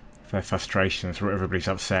their frustrations, everybody's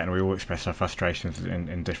upset, and we all express our frustrations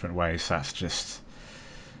in different ways. That's just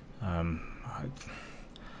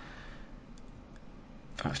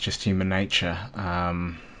that's just human nature.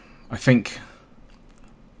 I think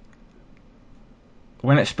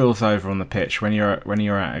when it spills over on the pitch, when you're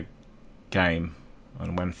at a game,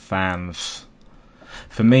 and when fans,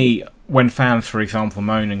 for example,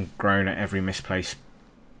 moan and groan at every misplaced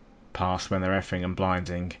pass, when they're effing and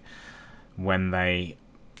blinding, when they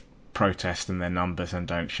protest in their numbers and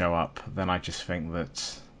don't show up, then I just think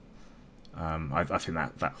that I think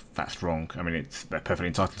that's wrong. I mean, they're perfectly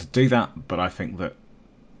entitled to do that, but I think that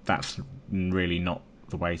that's really not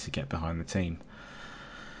the way to get behind the team.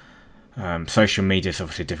 Social media is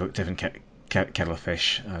obviously a different kettle of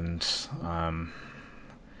fish, and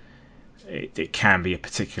it can be a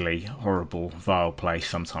particularly horrible, vile place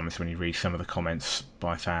sometimes when you read some of the comments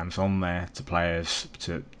by fans on there, to players,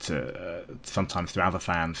 to sometimes to other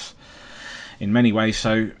fans, in many ways.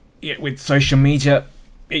 So with social media,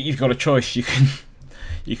 you've got a choice. You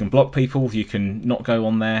can block people, you can not go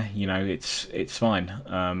on there. It's fine.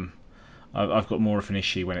 I've got more of an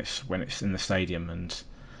issue when it's in the stadium and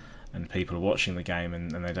people are watching the game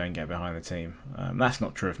and they don't get behind the team. That's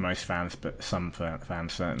not true of most fans, but some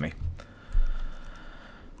fans certainly.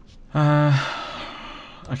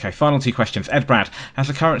 Okay, final 2 questions. Ed Brad, has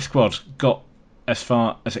the current squad got as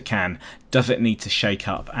far as it can? Does it need to shake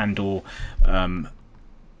up and/or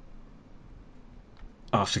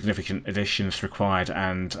are significant additions required?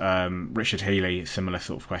 And Richard Healy, similar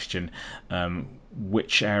sort of question.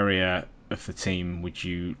 Which area of the team would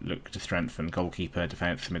you look to strengthen? Goalkeeper,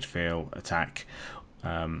 defence, midfield, attack?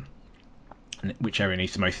 Which area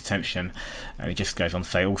needs the most attention? And he just goes on to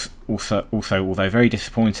say, also, although very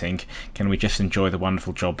disappointing, can we just enjoy the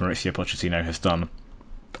wonderful job Mauricio Pochettino has done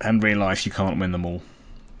and realise you can't win them all?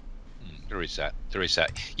 There is that.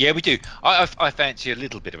 Yeah, we do. I fancy a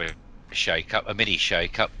little bit of a shake-up, a mini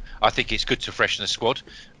shake-up. I think it's good to freshen the squad.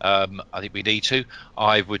 I think we need to.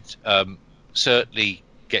 I would certainly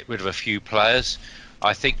get rid of a few players.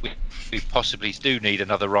 I think we possibly do need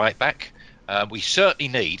another right-back. We certainly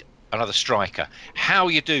need another striker. How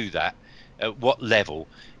you do that, at what level,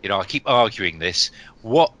 I keep arguing this.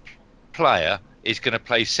 What player is going to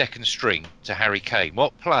play second string to Harry Kane?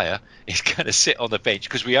 What player is going to sit on the bench?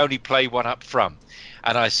 Because we only play one up front,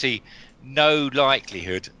 and I see no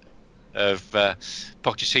likelihood of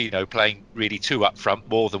Pochettino playing really two up front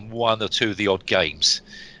more than one or two of the odd games.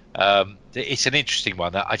 It's an interesting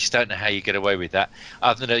one. I just don't know how you get away with that.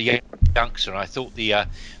 Other than a youngster, I thought the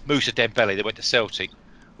Moussa Dembele that went to Celtic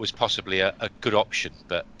was possibly a good option,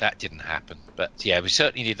 but that didn't happen. But yeah, we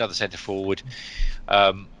certainly need another centre forward.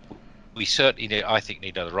 We certainly need, I think,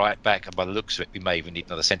 need another right back, and by the looks of it, we may even need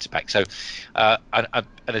another centre back. So, and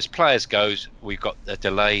as players goes, we've got a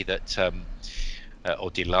delay that,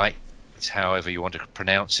 or delight, however you want to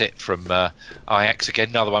pronounce it, from Ajax again.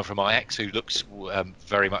 Another one from Ajax who looks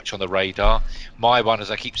very much on the radar. My one,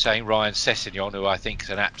 as I keep saying, Ryan Sessegnon, who I think is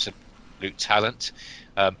an absolute talent,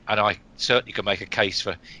 and I certainly can make a case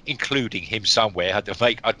for including him somewhere.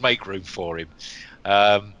 I'd make room for him.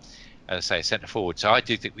 As I say, centre forward. So I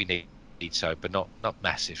do think we need so, but not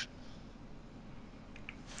massive.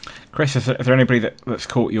 Chris, is there anybody that's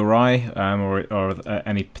caught your eye, or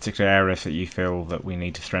any particular areas that you feel that we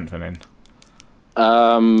need to strengthen in?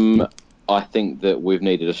 I think that we've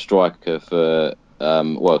needed a striker for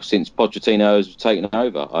since Pochettino has taken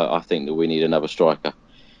over. I think that we need another striker.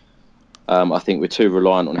 I think we're too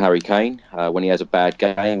reliant on Harry Kane when he has a bad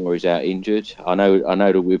game or he's out injured. I know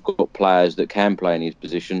that we've got players that can play in his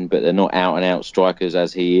position, but they're not out and out strikers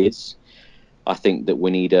as he is. I think that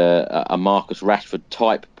we need a Marcus Rashford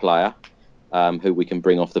type player who we can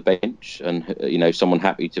bring off the bench, and someone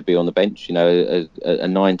happy to be on the bench. A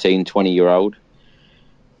 19, 20-year-old.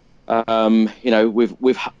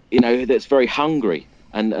 That's very hungry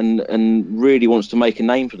and really wants to make a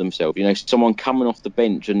name for themselves. Someone coming off the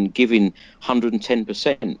bench and giving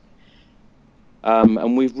 110%.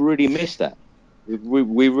 And we've really missed that.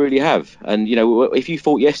 We really have. And, if you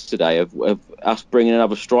thought yesterday of us bringing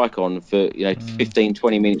another strike on for, 15,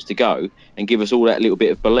 20 minutes to go and give us all that little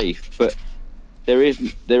bit of belief, but there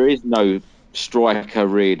is no striker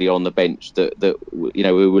really on the bench that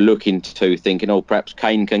we were looking to, thinking, oh, perhaps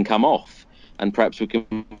Kane can come off and perhaps we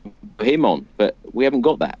can put him on, but we haven't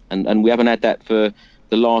got that, and we haven't had that for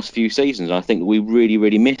the last few seasons. And I think we really,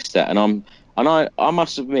 really missed that. And I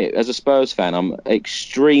must admit, as a Spurs fan, I'm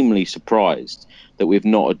extremely surprised that we've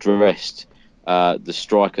not addressed the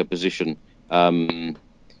striker position, well.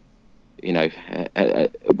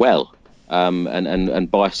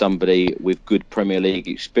 And by somebody with good Premier League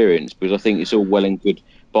experience, because I think it's all well and good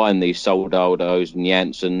buying these Soldados and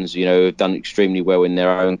Janssens, who've done extremely well in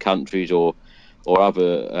their own countries or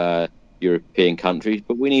other European countries,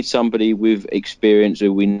 but we need somebody with experience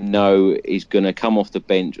who we know is going to come off the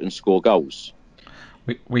bench and score goals.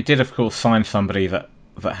 We did, of course, sign somebody that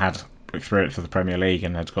had experience of the Premier League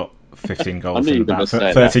and had got 15 goals in about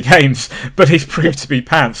 30 games, but he's proved to be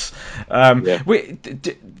pants. On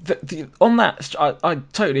that, I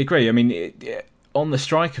totally agree. I mean, on the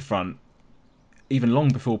striker front, even long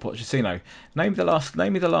before Pochettino, name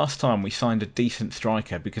me the last time we signed a decent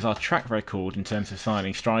striker, because our track record in terms of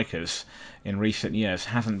signing strikers in recent years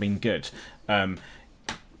hasn't been good.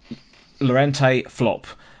 Llorente, flop.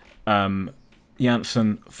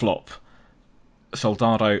 Janssen, flop.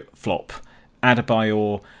 Soldado, flop.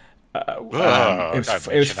 Adebayor,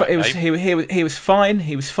 he was fine.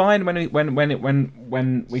 He was fine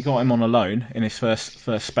when we got him on a loan in his first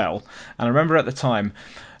spell. And I remember at the time,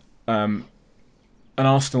 an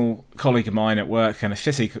Arsenal colleague of mine at work and a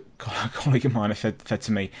City colleague of mine said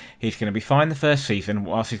to me, he's going to be fine the first season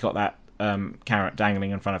whilst he's got that carrot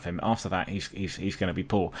dangling in front of him. After that, he's going to be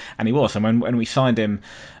poor, and he was. And when we signed him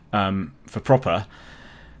for proper,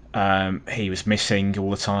 he was missing all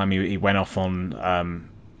the time. He went off on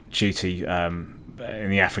duty in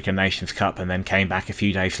the African Nations Cup and then came back a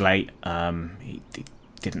few days late. He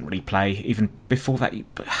didn't really play even before that.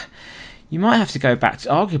 You might have to go back to,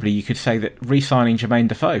 arguably you could say that re-signing Jermaine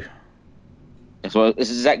Defoe. That's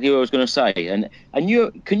exactly what I was going to say. And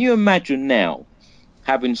can you imagine now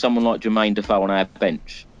having someone like Jermaine Defoe on our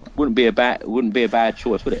bench? Wouldn't be a bad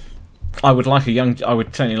choice, would it? I would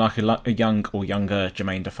certainly like a young or younger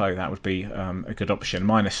Jermaine Defoe. That would be a good option,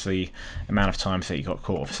 minus the amount of times that he got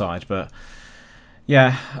caught offside. But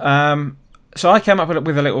yeah, so I came up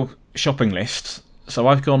with a little shopping list. So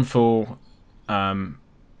I've gone for so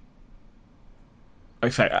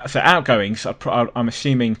outgoings. I'm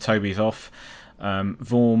assuming Toby's off.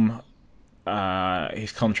 Vorm,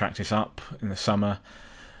 his contract is up in the summer.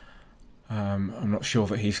 I'm not sure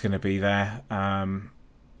that he's going to be there.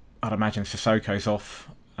 I'd imagine Sissoko's off,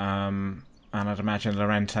 and I'd imagine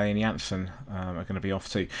Llorente and Janssen are going to be off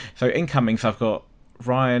too. So incomings, I've got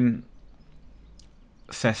Ryan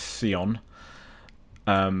Sessegnon,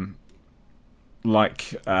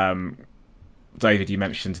 like David, you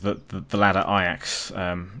mentioned the lad at Ajax,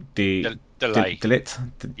 Delight.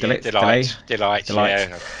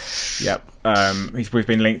 Yeah. Yep. We've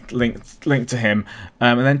been linked to him,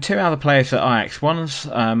 and then two other players at Ajax. One's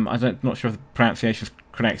not sure if the pronunciation's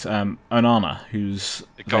correct. Onana, who's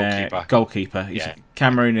the goalkeeper. He's a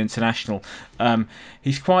Cameroon international.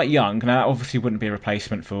 He's quite young. Now that obviously wouldn't be a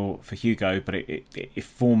replacement for Hugo, but if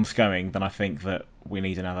form's going, then I think that we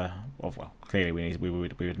need another. Well, clearly we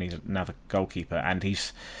would need another goalkeeper, and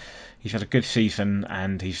he's had a good season,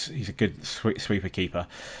 and he's a good sweeper keeper.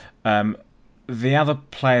 The other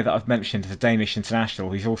player that I've mentioned is a Danish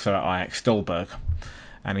international. He's also at Ajax, Stolberg,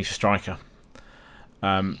 and he's a striker.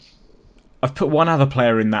 I've put one other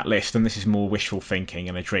player in that list, and this is more wishful thinking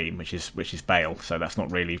and a dream, which is Bale. So that's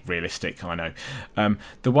not really realistic, I know.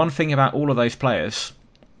 The one thing about all of those players,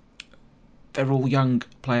 they're all young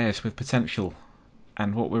players with potential,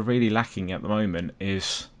 and what we're really lacking at the moment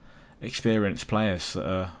is experienced players that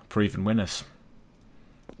are proven winners.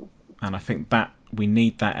 And I think that we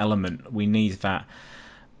need that element. We need that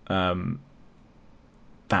knowing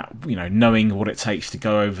what it takes to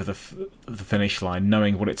go over the finish line,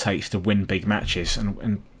 knowing what it takes to win big matches,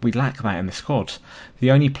 and we lack that in the squad.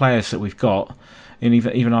 The only players that we've got, and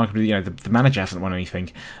even arguably, the manager hasn't won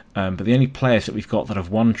anything, but the only players that we've got that have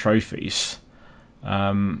won trophies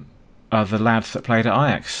are the lads that played at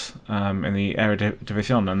Ajax in the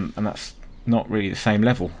Eredivisie, and that's not really the same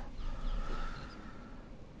level.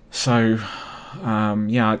 So,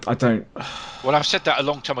 I don't. Well, I've said that a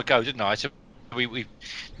long time ago, didn't I? We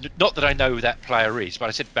not that I know who that player is, but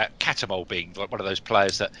I said about Catamol being like one of those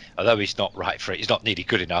players that, although he's not right for it, he's not nearly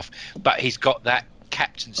good enough, but he's got that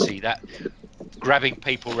captaincy, that grabbing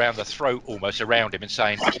people around the throat almost around him and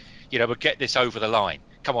saying, we'll get this over the line.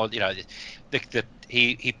 Come on,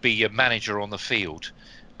 he'd be a manager on the field.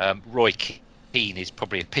 Roy Keane is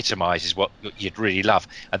probably epitomises what you'd really love,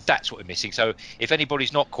 and that's what we're missing. So if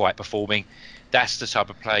anybody's not quite performing, that's the type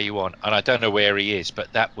of player you want. And I don't know where he is,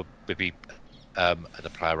 but that would be the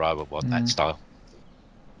player I would want, that style.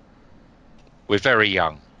 We're very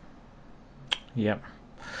young. Yep.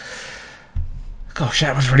 Gosh,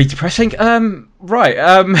 that was really depressing.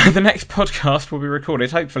 The next podcast will be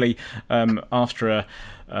recorded, hopefully, after a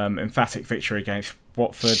emphatic victory against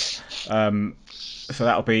Watford. So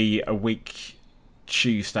that'll be a week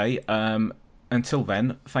Tuesday. Until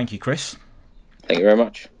then, thank you, Chris. Thank you very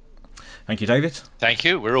much. Thank you, David. Thank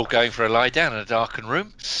you. We're all going for a lie down in a darkened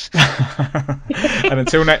room. And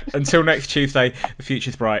until next Tuesday, the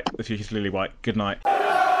future's bright. The future's lily white. Good night.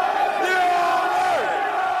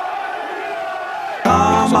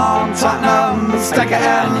 Come on, Tottenham, stick it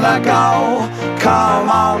in the goal. Come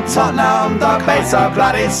on, Tottenham, the pace so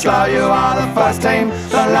bloody slow. You are the first team,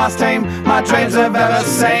 the last team my dreams have ever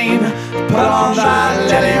seen. Put on that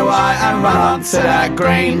lily white and run on to that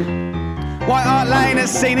green. White Hart Lane has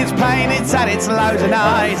seen its pain, it's had its lows and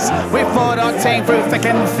highs. We fought our team through thick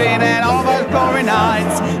and thin and all those glory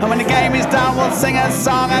nights. And when the game is done, we'll sing a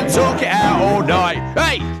song and talk it out all night.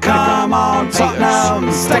 Hey! Come on,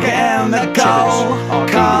 Tottenham, stick it in the goal.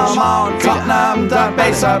 Come on, Tottenham, don't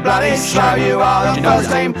be so bloody slow. You are the first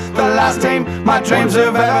team, the last team my dreams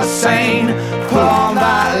have ever seen. Put on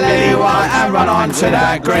that lily white and run on to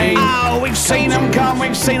that green. Oh, we've seen them come,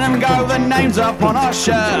 we've seen them go, the names up on our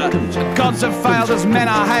shirt. Gods have failed as men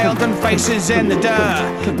are hailed and faces in the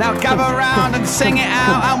dirt. Now gather round and sing it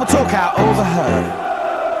out and we'll talk out over her.